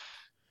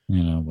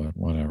 But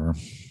whatever.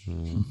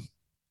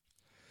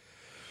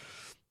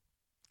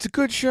 It's a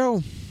good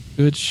show.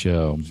 Good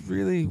show.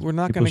 Really, we're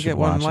not going to get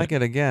one like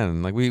it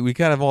again. Like we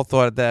kind of all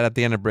thought that at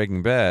the end of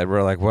Breaking Bad.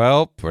 We're like,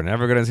 well, we're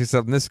never going to see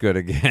something this good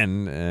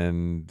again.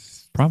 And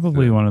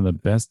probably one of the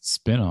best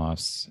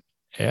spinoffs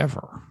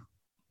ever.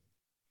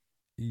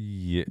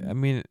 Yeah, I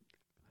mean,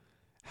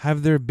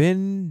 have there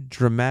been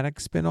dramatic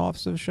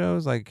spinoffs of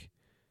shows? Like,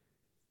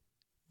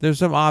 there's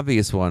some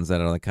obvious ones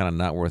that are like kind of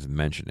not worth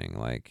mentioning.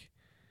 Like,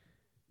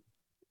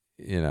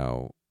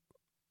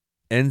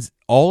 and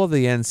all of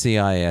the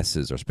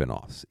NCISs are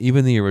spinoffs,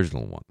 even the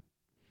original one,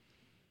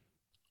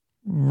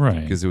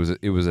 right? Because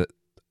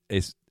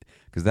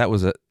because that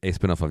was a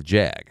spinoff of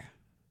JAG.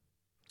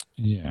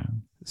 Yeah.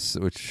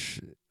 So,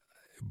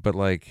 but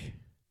like,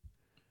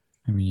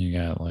 I mean, you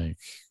got like,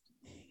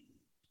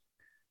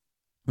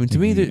 I mean, to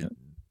me,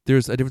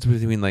 there's a difference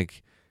between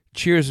like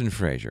Cheers and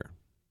Frasier,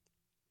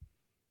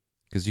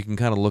 because you can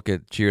kind of look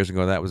at Cheers and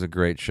go, that was a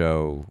great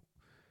show,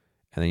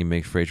 and then you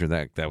make Frasier,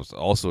 that was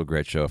also a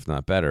great show, if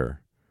not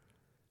better.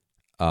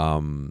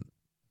 But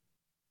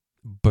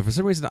for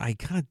some reason, I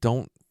kind of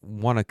don't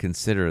want to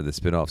consider the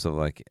spinoffs of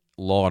like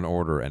Law and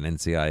Order and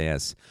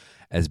NCIS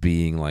as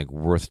being like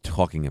worth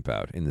talking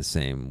about in the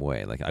same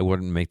way. Like I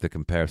wouldn't make the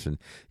comparison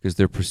because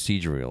they're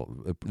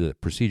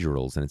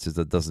procedurals, and it's just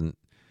that doesn't.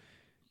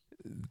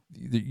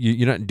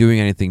 You're not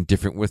doing anything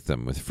different with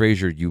them. With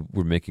Frasier, you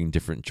were making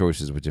different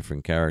choices with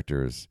different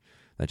characters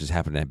that just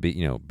happened to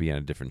be on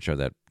a different show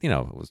that there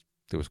was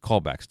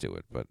callbacks to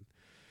it. But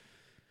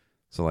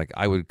so like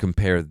I would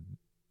compare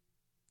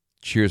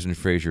Cheers and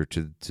Frasier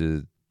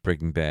to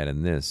Breaking Bad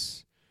and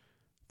this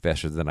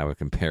faster than I would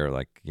compare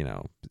like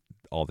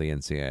all the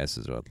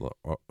NCISs or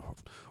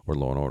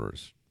Law and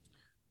Orders.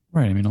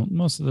 Right. I mean,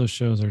 most of those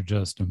shows are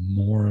just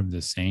more of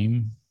the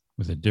same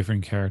with a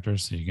different character,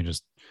 so you can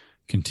just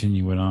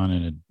continue it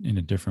on in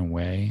a different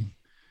way.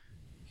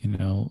 I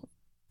mean,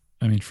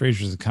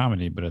 Frasier's a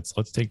comedy, but it's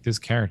let's take this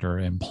character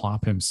and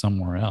plop him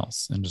somewhere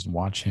else and just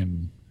watch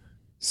him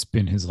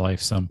spin his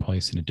life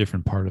someplace in a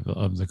different part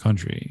of the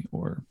country.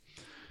 Or,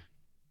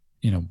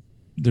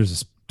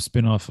 there's a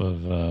spinoff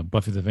of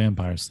Buffy the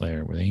Vampire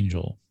Slayer with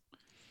Angel,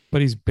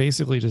 but he's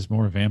basically just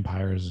more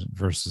vampires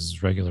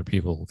versus regular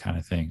people kind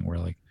of thing, where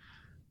like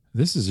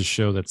this is a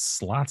show that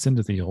slots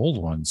into the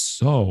old one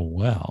so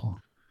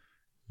well.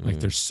 Like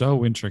they're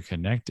so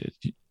interconnected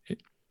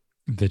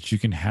that you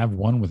can have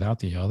one without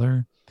the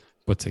other,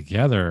 but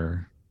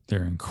together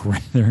they're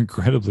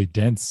incredibly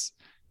dense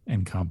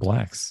and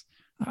complex.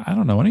 I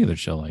don't know any other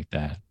show like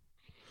that.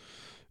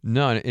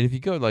 No, and if you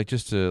go like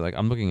just to like,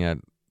 I'm looking at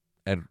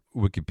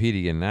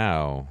Wikipedia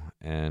now,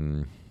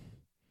 and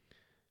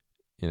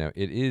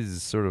it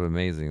is sort of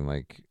amazing.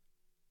 Like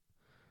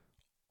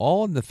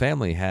All in the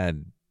Family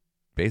had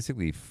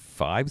basically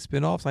 5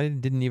 spin-offs I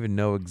didn't even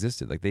know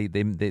existed. Like they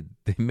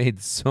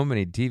made so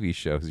many TV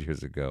shows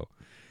years ago,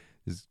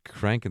 just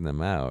cranking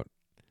them out.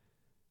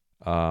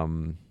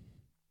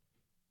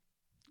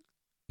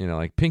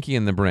 Like Pinky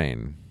and the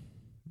Brain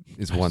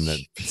is one that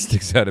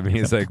sticks out to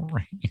me. It's like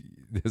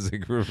there's a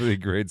really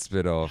great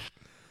spin-off.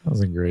 That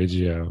was a great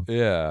show.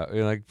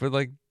 Yeah,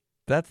 but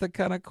that's the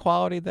kind of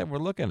quality that we're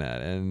looking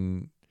at,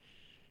 and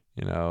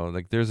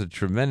like there's a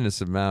tremendous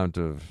amount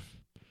of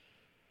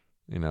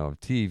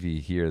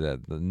TV here that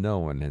no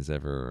one has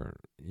ever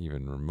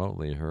even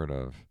remotely heard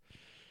of.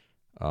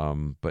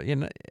 But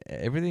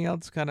everything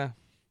else kind of,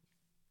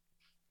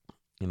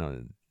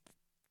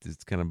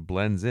 just kind of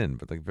blends in.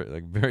 But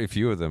like very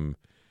few of them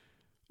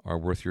are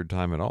worth your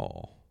time at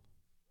all.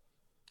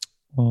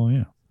 Well,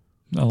 yeah,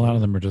 a lot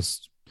of them are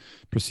just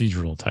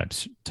procedural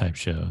type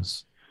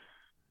shows.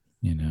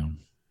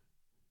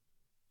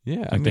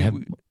 Yeah, like they have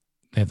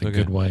The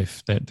Good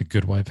Wife. That The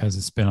Good Wife has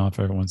a spinoff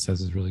everyone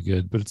says is really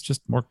good, but it's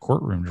just more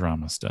courtroom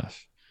drama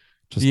stuff.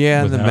 Just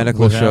the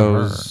medical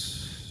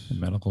shows. The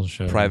medical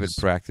shows. Private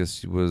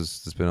Practice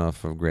was the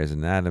spinoff of Grey's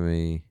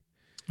Anatomy.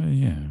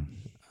 Yeah.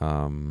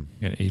 You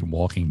got 8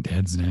 Walking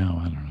Deads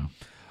now. I don't know.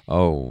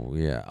 Oh,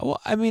 yeah. Well,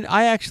 I mean,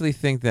 I actually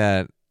think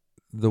that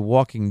the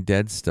Walking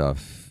Dead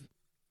stuff,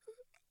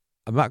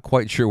 I'm not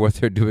quite sure what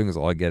they're doing, because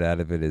all I get out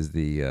of it is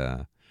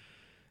the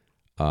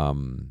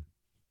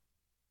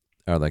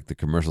or like the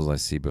commercials I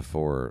see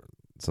before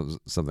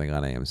something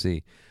on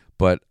AMC.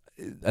 But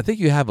I think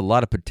you have a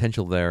lot of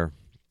potential there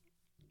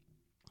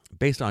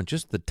based on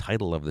just the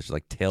title of this,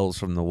 like Tales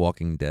from the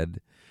Walking Dead.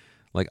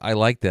 Like I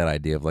like that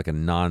idea of like a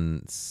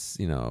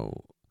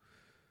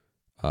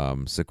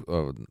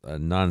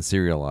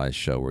non-serialized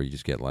show where you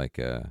just get like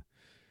a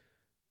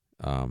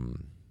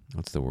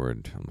what's the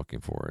word I'm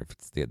looking for? If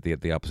it's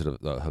the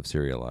opposite of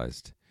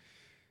serialized.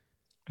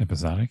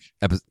 Episodic?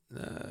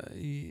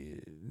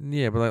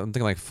 Yeah, but I'm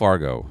thinking like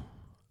Fargo.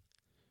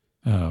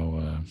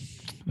 Oh,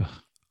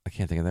 I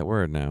can't think of that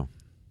word now.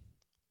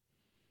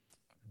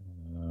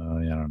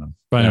 Yeah, I don't know.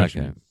 But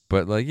okay.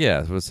 But like,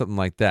 yeah, so it's something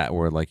like that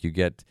where like you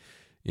get,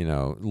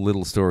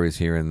 little stories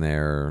here and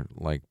there,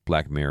 like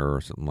Black Mirror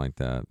or something like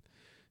that.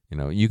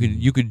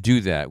 You could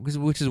do that,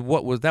 which is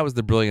that was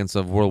the brilliance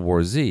of World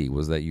War Z,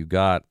 was that you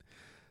got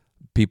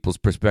people's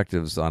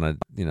perspectives on a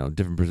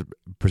different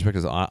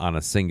perspectives on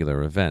a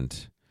singular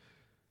event.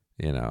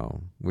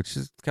 Which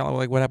is kind of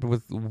like what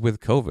happened with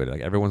COVID.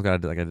 Like everyone's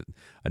got a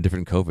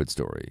different COVID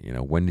story.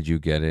 When did you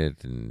get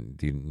it,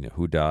 and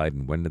who died,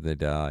 and when did they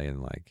die,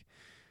 and like,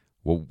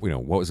 what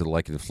was it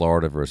like in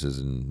Florida versus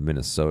in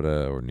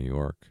Minnesota or New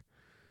York,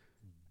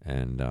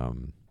 and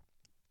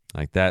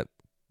like that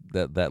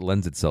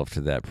lends itself to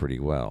that pretty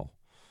well.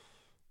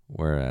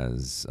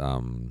 Whereas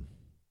some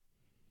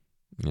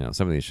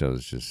of these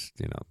shows just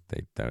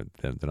they're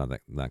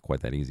not quite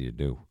that easy to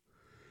do.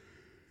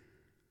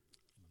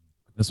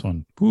 This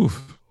one,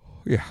 oof.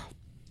 Yeah.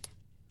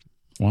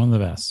 One of the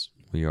best.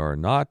 We are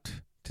not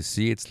to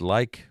see its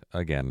like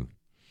again.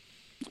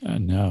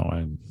 No,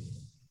 I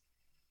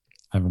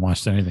haven't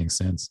watched anything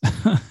since.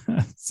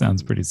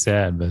 Sounds pretty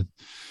sad, but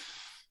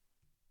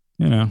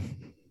you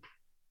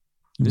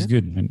It was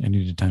Yeah. good. I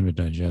needed time to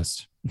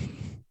digest.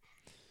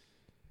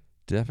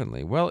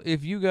 Definitely. Well,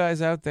 if you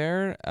guys out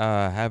there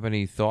have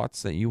any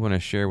thoughts that you want to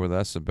share with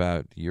us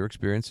about your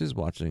experiences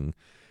watching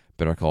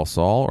Better Call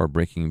Saul or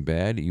Breaking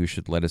Bad, you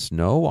should let us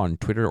know on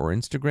Twitter or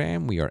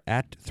Instagram. We are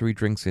at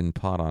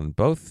 3drinksinpod on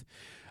both.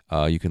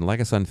 You can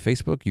like us on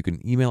Facebook. You can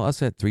email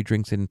us at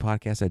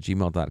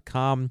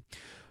 3drinksinpodcast@gmail.com.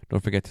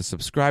 Don't forget to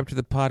subscribe to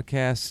the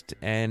podcast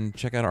and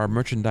check out our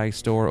merchandise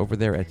store over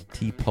there at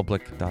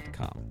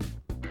tpublic.com.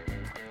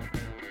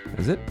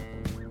 That's it?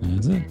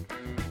 That's it.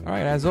 All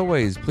right, as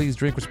always, please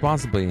drink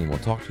responsibly, and we'll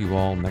talk to you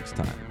all next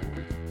time.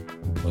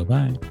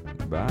 Bye-bye.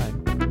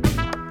 Bye.